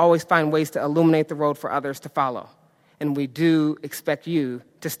 and may you always find ways to illuminate the road for others to follow. And we do expect you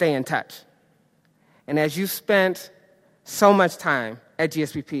to stay in touch. And as you spent so much time at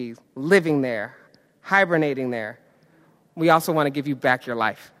GSPP, living there, hibernating there, we also want to give you back your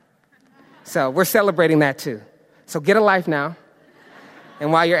life. So we're celebrating that too. So get a life now.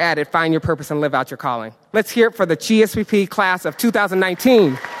 And while you're at it, find your purpose and live out your calling. Let's hear it for the GSPP class of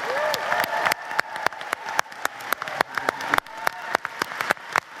 2019.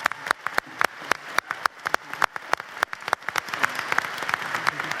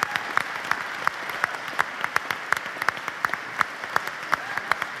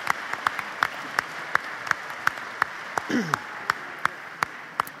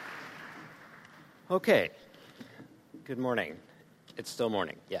 Okay. Good morning. It's still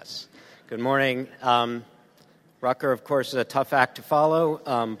morning, yes. Good morning. Rucker, of course, is a tough act to follow,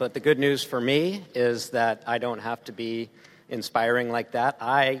 but the good news for me is that I don't have to be inspiring like that.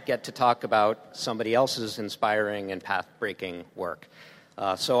 I get to talk about somebody else's inspiring and path-breaking work.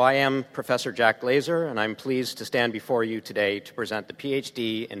 So I am Professor Jack Glazer, and I'm pleased to stand before you today to present the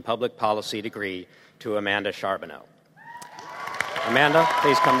PhD in Public Policy degree to Amanda Charbonneau. Amanda,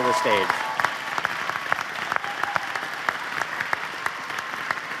 please come to the stage.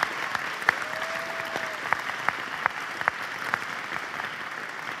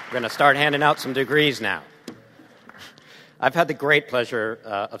 We're going to start handing out some degrees now. I've had the great pleasure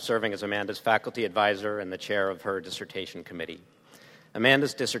of serving as Amanda's faculty advisor and the chair of her dissertation committee.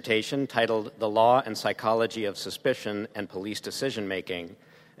 Amanda's dissertation, titled The Law and Psychology of Suspicion and Police Decision-Making,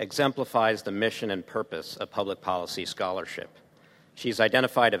 exemplifies the mission and purpose of public policy scholarship. She's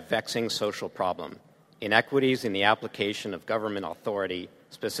identified a vexing social problem, inequities in the application of government authority,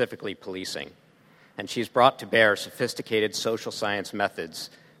 specifically policing. And she's brought to bear sophisticated social science methods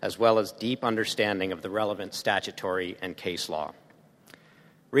as well as deep understanding of the relevant statutory and case law.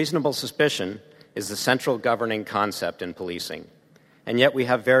 Reasonable suspicion is the central governing concept in policing, and yet we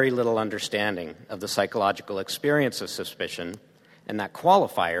have very little understanding of the psychological experience of suspicion, and that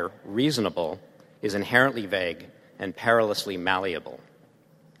qualifier, reasonable, is inherently vague and perilously malleable.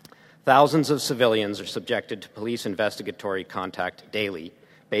 Thousands of civilians are subjected to police investigatory contact daily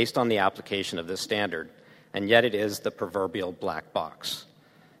based on the application of this standard, and yet it is the proverbial black box.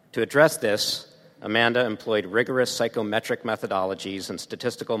 To address this, Amanda employed rigorous psychometric methodologies and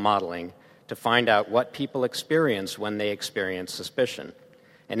statistical modeling to find out what people experience when they experience suspicion,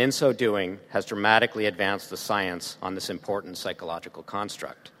 and in so doing has dramatically advanced the science on this important psychological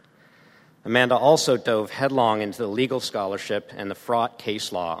construct. Amanda also dove headlong into the legal scholarship and the fraught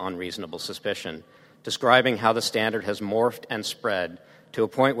case law on reasonable suspicion, describing how the standard has morphed and spread to a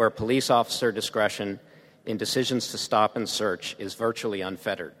point where police officer discretion in decisions to stop and search is virtually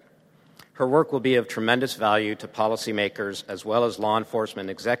unfettered. Her work will be of tremendous value to policymakers as well as law enforcement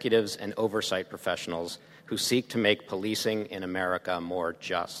executives and oversight professionals who seek to make policing in America more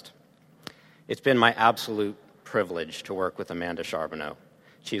just. It's been my absolute privilege to work with Amanda Charbonneau.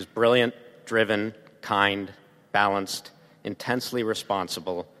 She is brilliant, driven, kind, balanced, intensely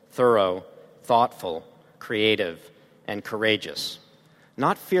responsible, thorough, thoughtful, creative, and courageous.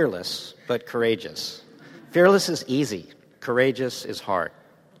 Not fearless, but courageous. Fearless is easy. Courageous is hard.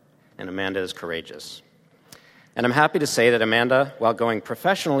 And Amanda is courageous. And I'm happy to say that Amanda, while going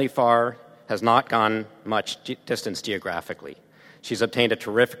professionally far, has not gone much distance geographically. She's obtained a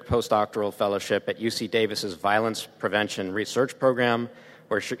terrific postdoctoral fellowship at UC Davis's Violence Prevention Research Program,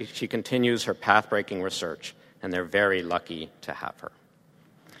 where she continues her path-breaking research, and they're very lucky to have her.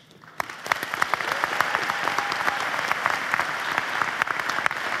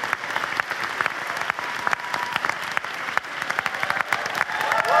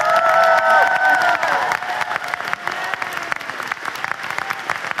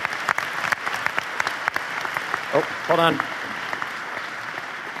 Hold on.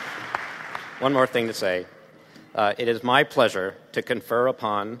 One more thing to say. It is my pleasure to confer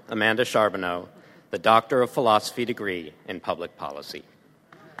upon Amanda Charbonneau the Doctor of Philosophy degree in Public Policy.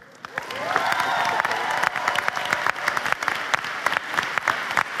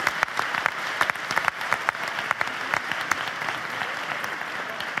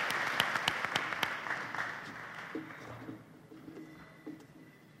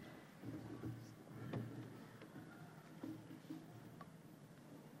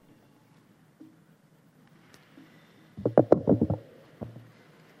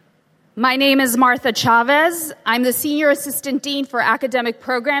 My name is Martha Chavez. I'm the Senior Assistant Dean for Academic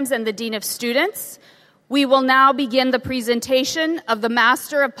Programs and the Dean of Students. We will now begin the presentation of the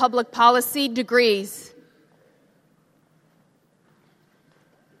Master of Public Policy degrees.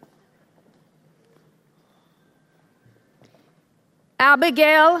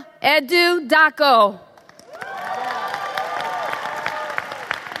 Abigail Edu Dako.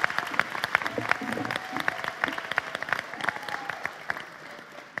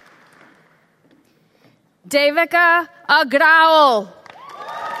 Devika Agraul.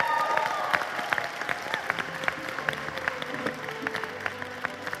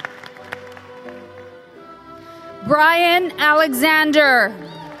 Brian Alexander.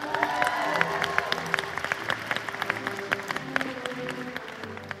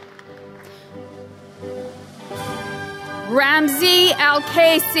 Ramzi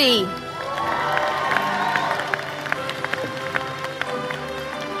Al-Casey.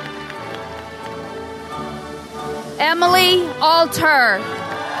 Emily Alter.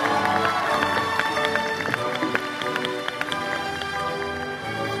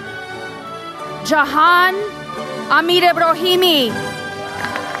 Jahan Amir Ibrahimi.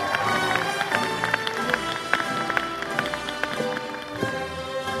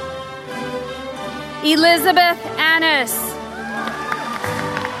 Elizabeth Annis.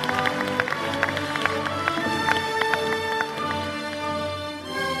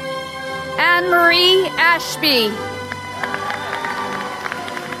 Anne-Marie Ashby.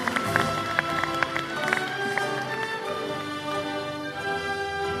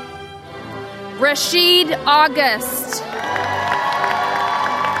 Rashid August.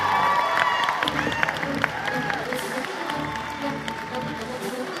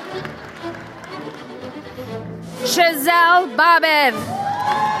 Shazelle Babev.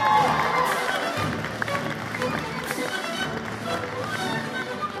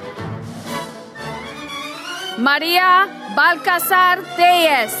 Maria Balcazar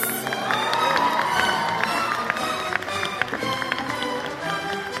Tellez.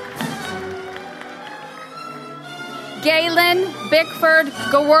 Galen Bickford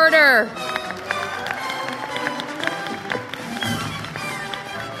Gawerder.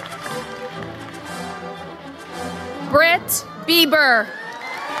 Britt Bieber.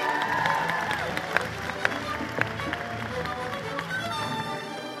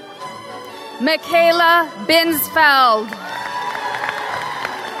 Michaela Binsfeld.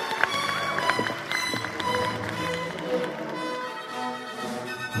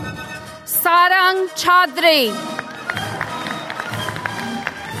 Sarang Chaudhry.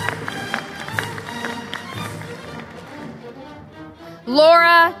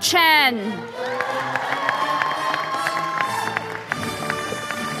 Laura Chen.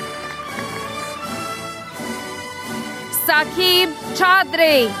 Saqib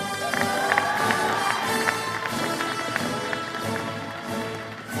Chaudhry.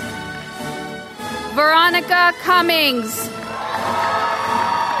 Veronica Cummings.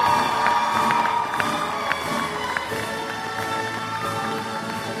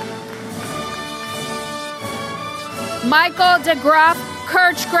 Michael DeGruff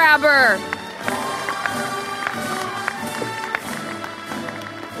Kirchgraber.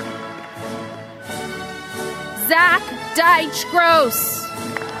 Zach Deitch Gross.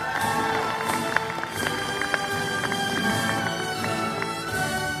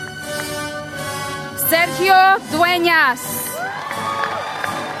 Sergio Dueñas.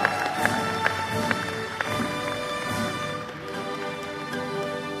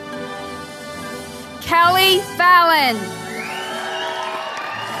 Kelly Fallon.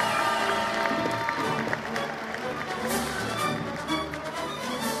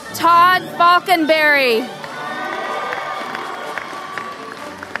 Todd Falconberry.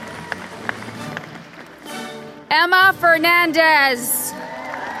 Emma Fernandez.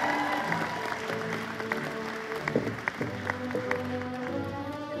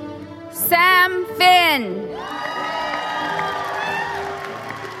 Sam Finn.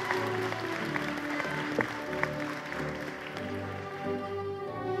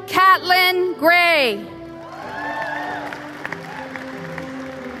 Catlin Gray.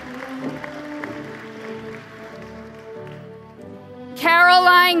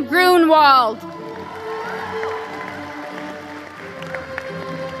 Caroline Grunwald.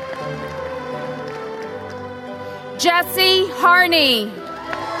 Jesse Harney.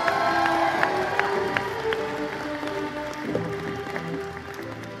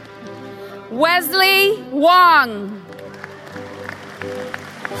 Wesley Wong.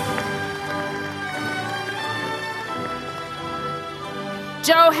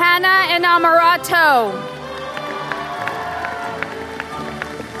 Johanna Inamarato.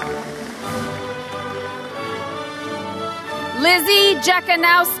 Lizzie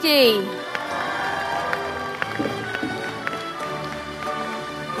Jekanowski.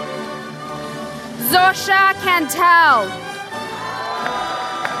 Zosha Cantel.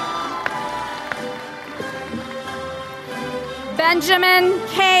 Benjamin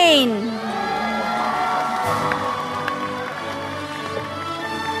Kane.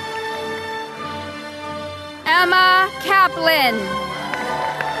 Emma Kaplan.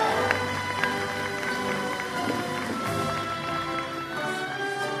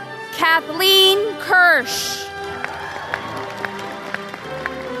 Kathleen Kirsch.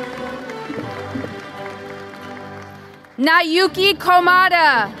 Nayuki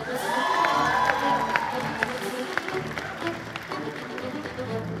Komada.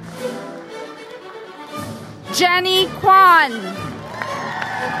 Jenny Kwan.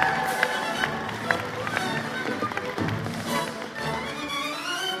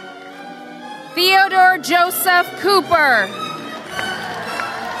 Theodore Joseph Cooper.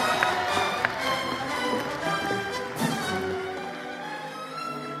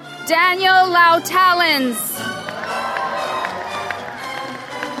 Daniel Lau-Talens.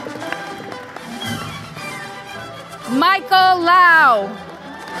 Michael Lau.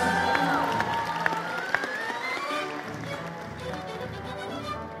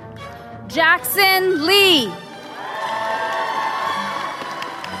 Jackson Lee.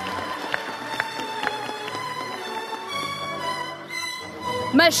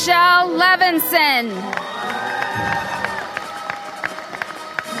 Michelle Levinson.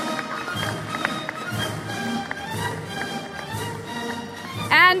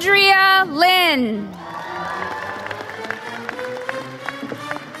 Andrea Lynn.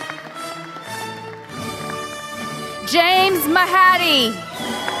 James Mahady.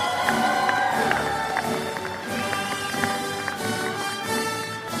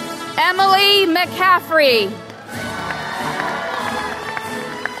 Emily McCaffrey.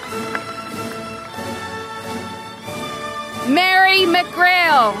 Mary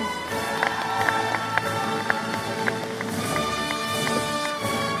McGrail.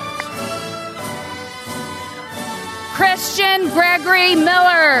 Christian Gregory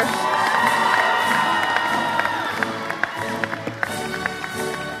Miller.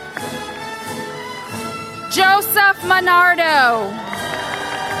 Joseph Monardo.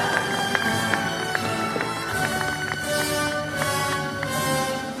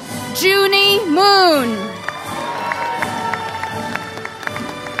 Junie Moon.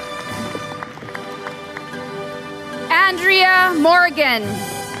 Andrea Morgan.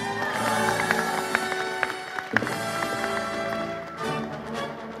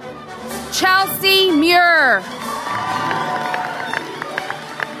 Chelsea Muir.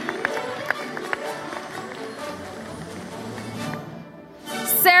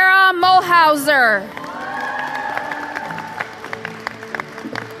 Sarah Mulhauser.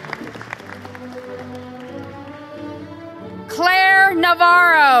 Claire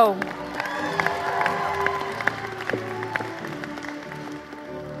Navarro.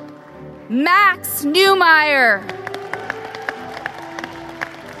 Max Newmeyer.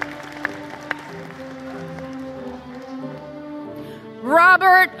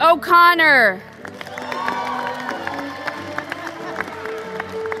 Robert O'Connor.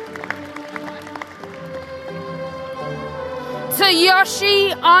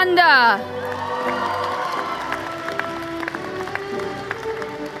 Tsuyoshi Onda.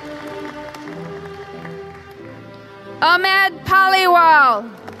 Ahmed Paliwal.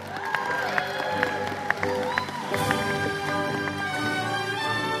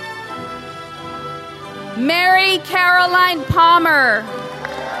 Mary Caroline Palmer.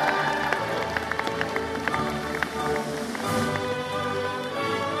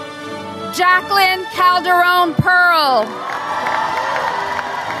 Jacqueline Calderon Pearl.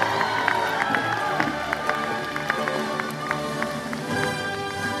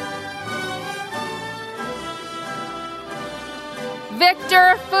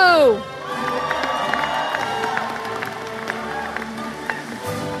 Victor Fu.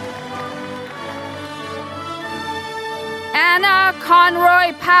 Anna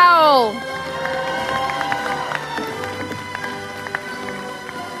Conroy Powell.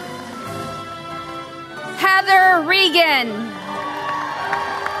 Heather Regan.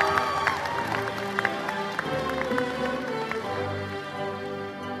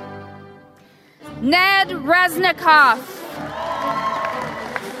 Ned Reznikoff.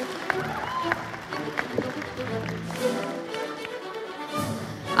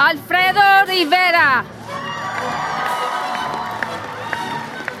 Alfredo Rivera.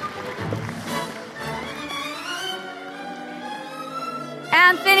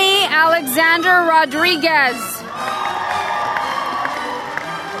 Anthony Alexander Rodriguez.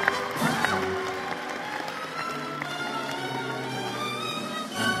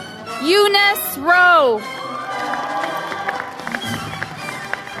 Eunice Rowe.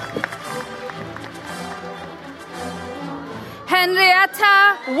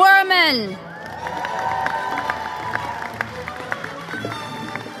 Henrietta Werman.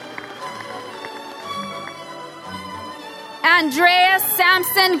 Andreas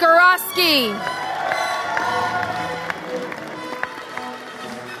Sampson Goroski.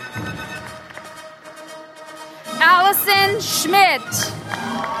 Allison Schmidt.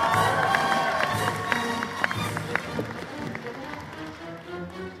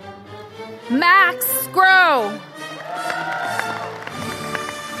 Max Groh.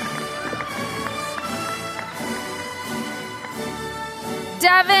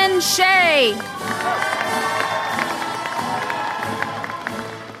 Devin Shea.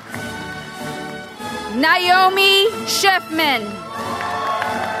 Naomi Schiffman.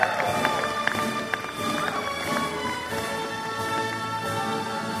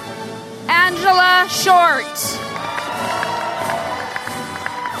 Angela Short.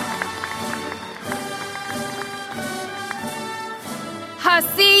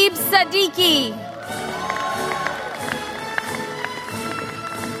 Hasib Siddiqui.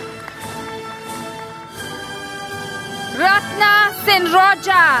 Ratna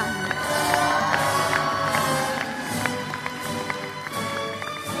Sinroja.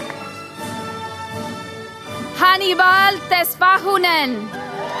 Hannibal Tesfahunen.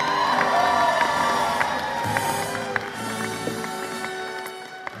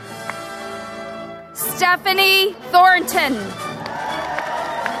 Stephanie Thornton.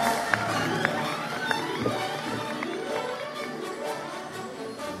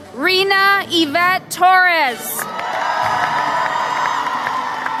 Rena Yvette Torres.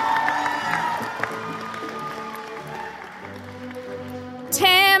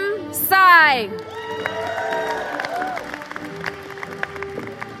 Tim Sai.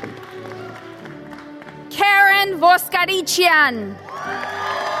 Karen Voskarichian.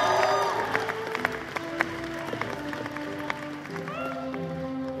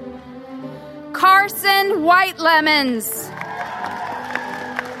 Carson White Lemons.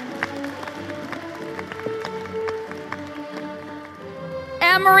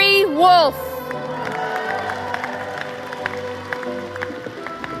 Emery Wolf.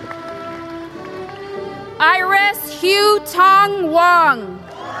 Iris Hugh Tong Wong.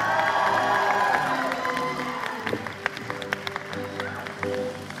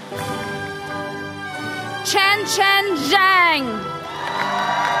 Chen Chen Zhang.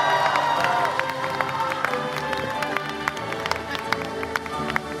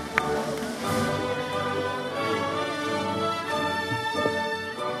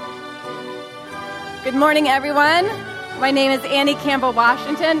 Good morning, everyone. My name is Annie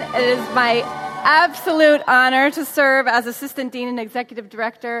Campbell-Washington. It is my absolute honor to serve as Assistant Dean and Executive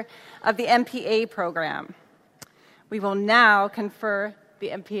Director of the MPA program. We will now confer the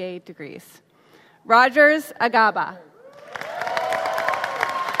MPA degrees. Rogers Agaba.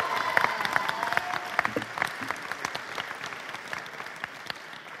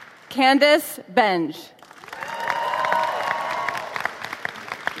 Candace Benj.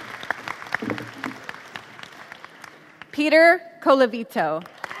 Peter Colavito.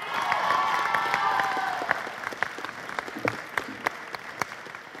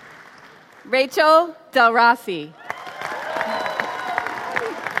 Rachel Del Rossi.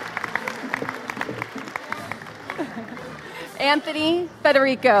 Anthony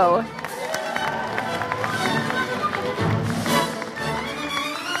Federico.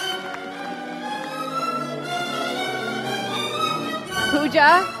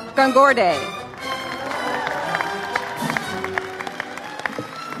 Pooja Gangorde.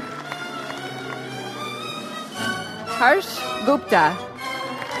 Harsh Gupta.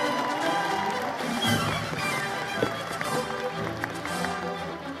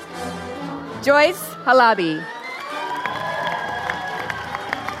 Joyce Halabi.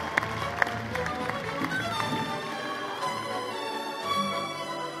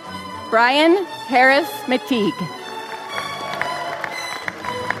 Brian Harris McTeague.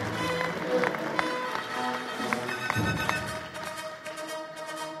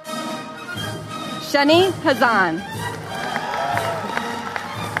 Shani Hazan.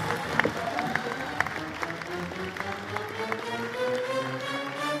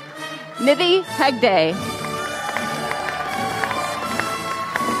 Nidhi Hegde.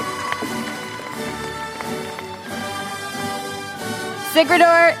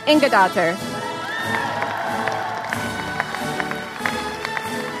 Sigurdor Ingadottir.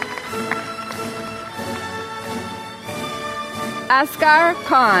 Askar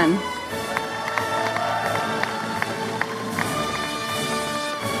Khan.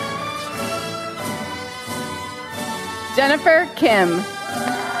 Jennifer Kim.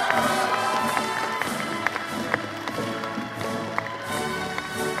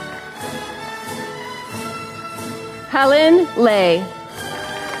 Helen Lay.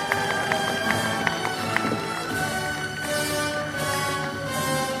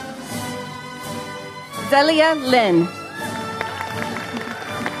 Zelia Lin.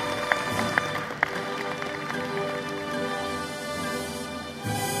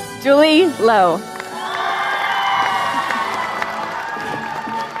 Julie Lowe.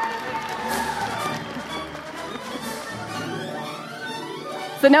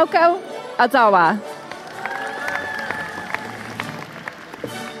 Sonoko Azawa.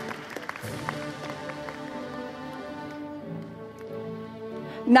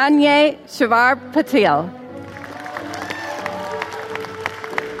 Nanye Shivar Patel.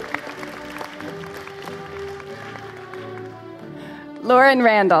 Lauren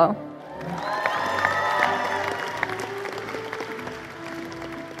Randall.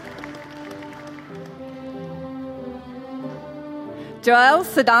 Joel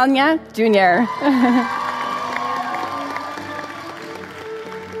Sedania, Jr.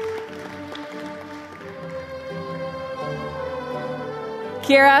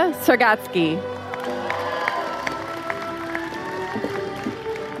 Kira Sergatsky.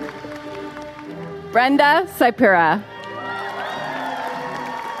 Brenda Saipura.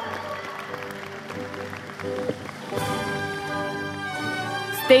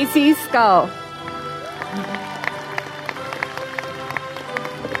 Stacy Skull.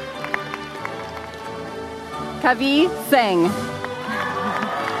 Kavi Singh.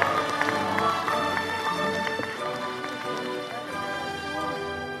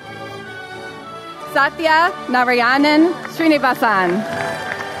 Satya Narayanan Srinivasan.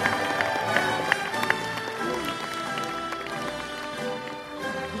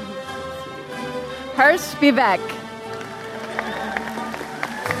 Harsh Vivek.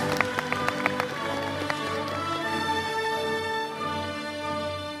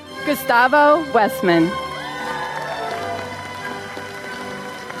 Gustavo Westman.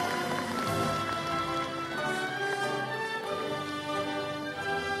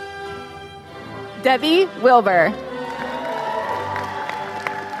 Debbie Wilbur.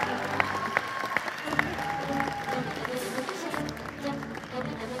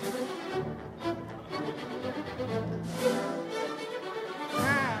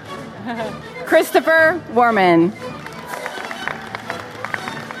 Christopher Warman.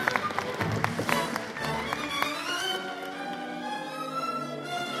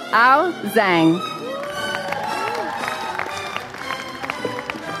 Ao Zhang.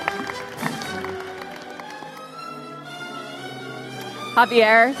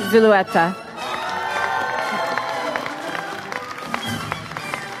 Javier Zulueta.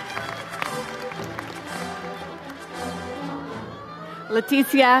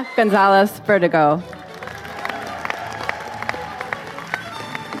 Leticia Gonzalez Vertigo.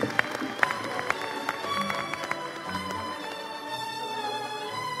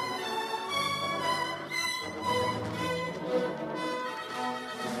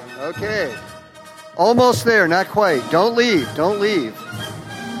 Okay. Almost there, not quite. Don't leave. Don't leave.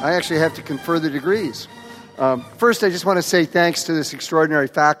 I actually have to confer the degrees. First, I just want to say thanks to this extraordinary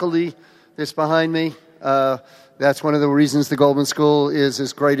faculty that's behind me. That's one of the reasons the Goldman School is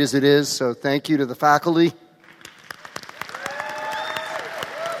as great as it is, so thank you to the faculty.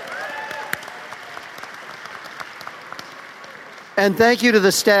 And thank you to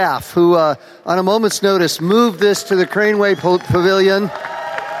the staff who, on a moment's notice, moved this to the Craneway Pavilion,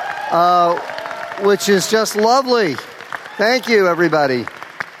 which is just lovely. Thank you, everybody.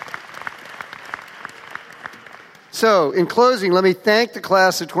 So, in closing, let me thank the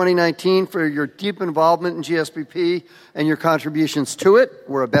class of 2019 for your deep involvement in GSBP and your contributions to it.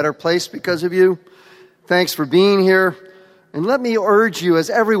 We're a better place because of you. Thanks for being here. And let me urge you,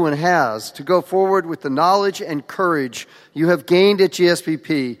 as everyone has, to go forward with the knowledge and courage you have gained at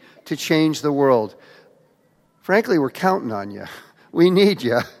GSBP to change the world. Frankly, we're counting on you. We need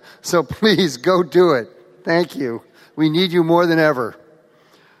you. So please go do it. Thank you. We need you more than ever.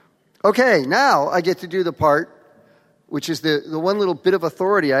 Okay, now I get to do the part which is the one little bit of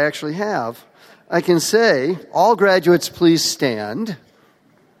authority I actually have. I can say, all graduates please stand.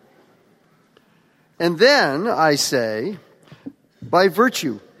 And then I say, by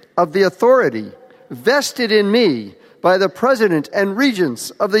virtue of the authority vested in me by the President and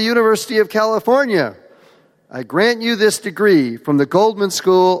Regents of the University of California, I grant you this degree from the Goldman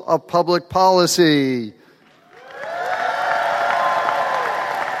School of Public Policy.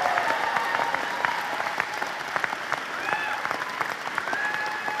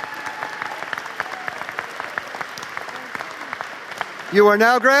 You are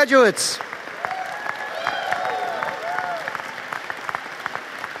now graduates.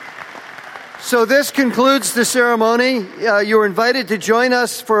 So this concludes the ceremony. You are invited to join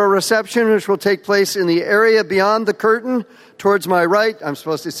us for a reception which will take place in the area beyond the curtain towards my right.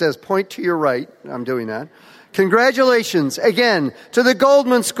 It says point to your right. I'm doing that. Congratulations again to the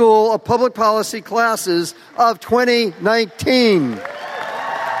Goldman School of Public Policy classes of 2019.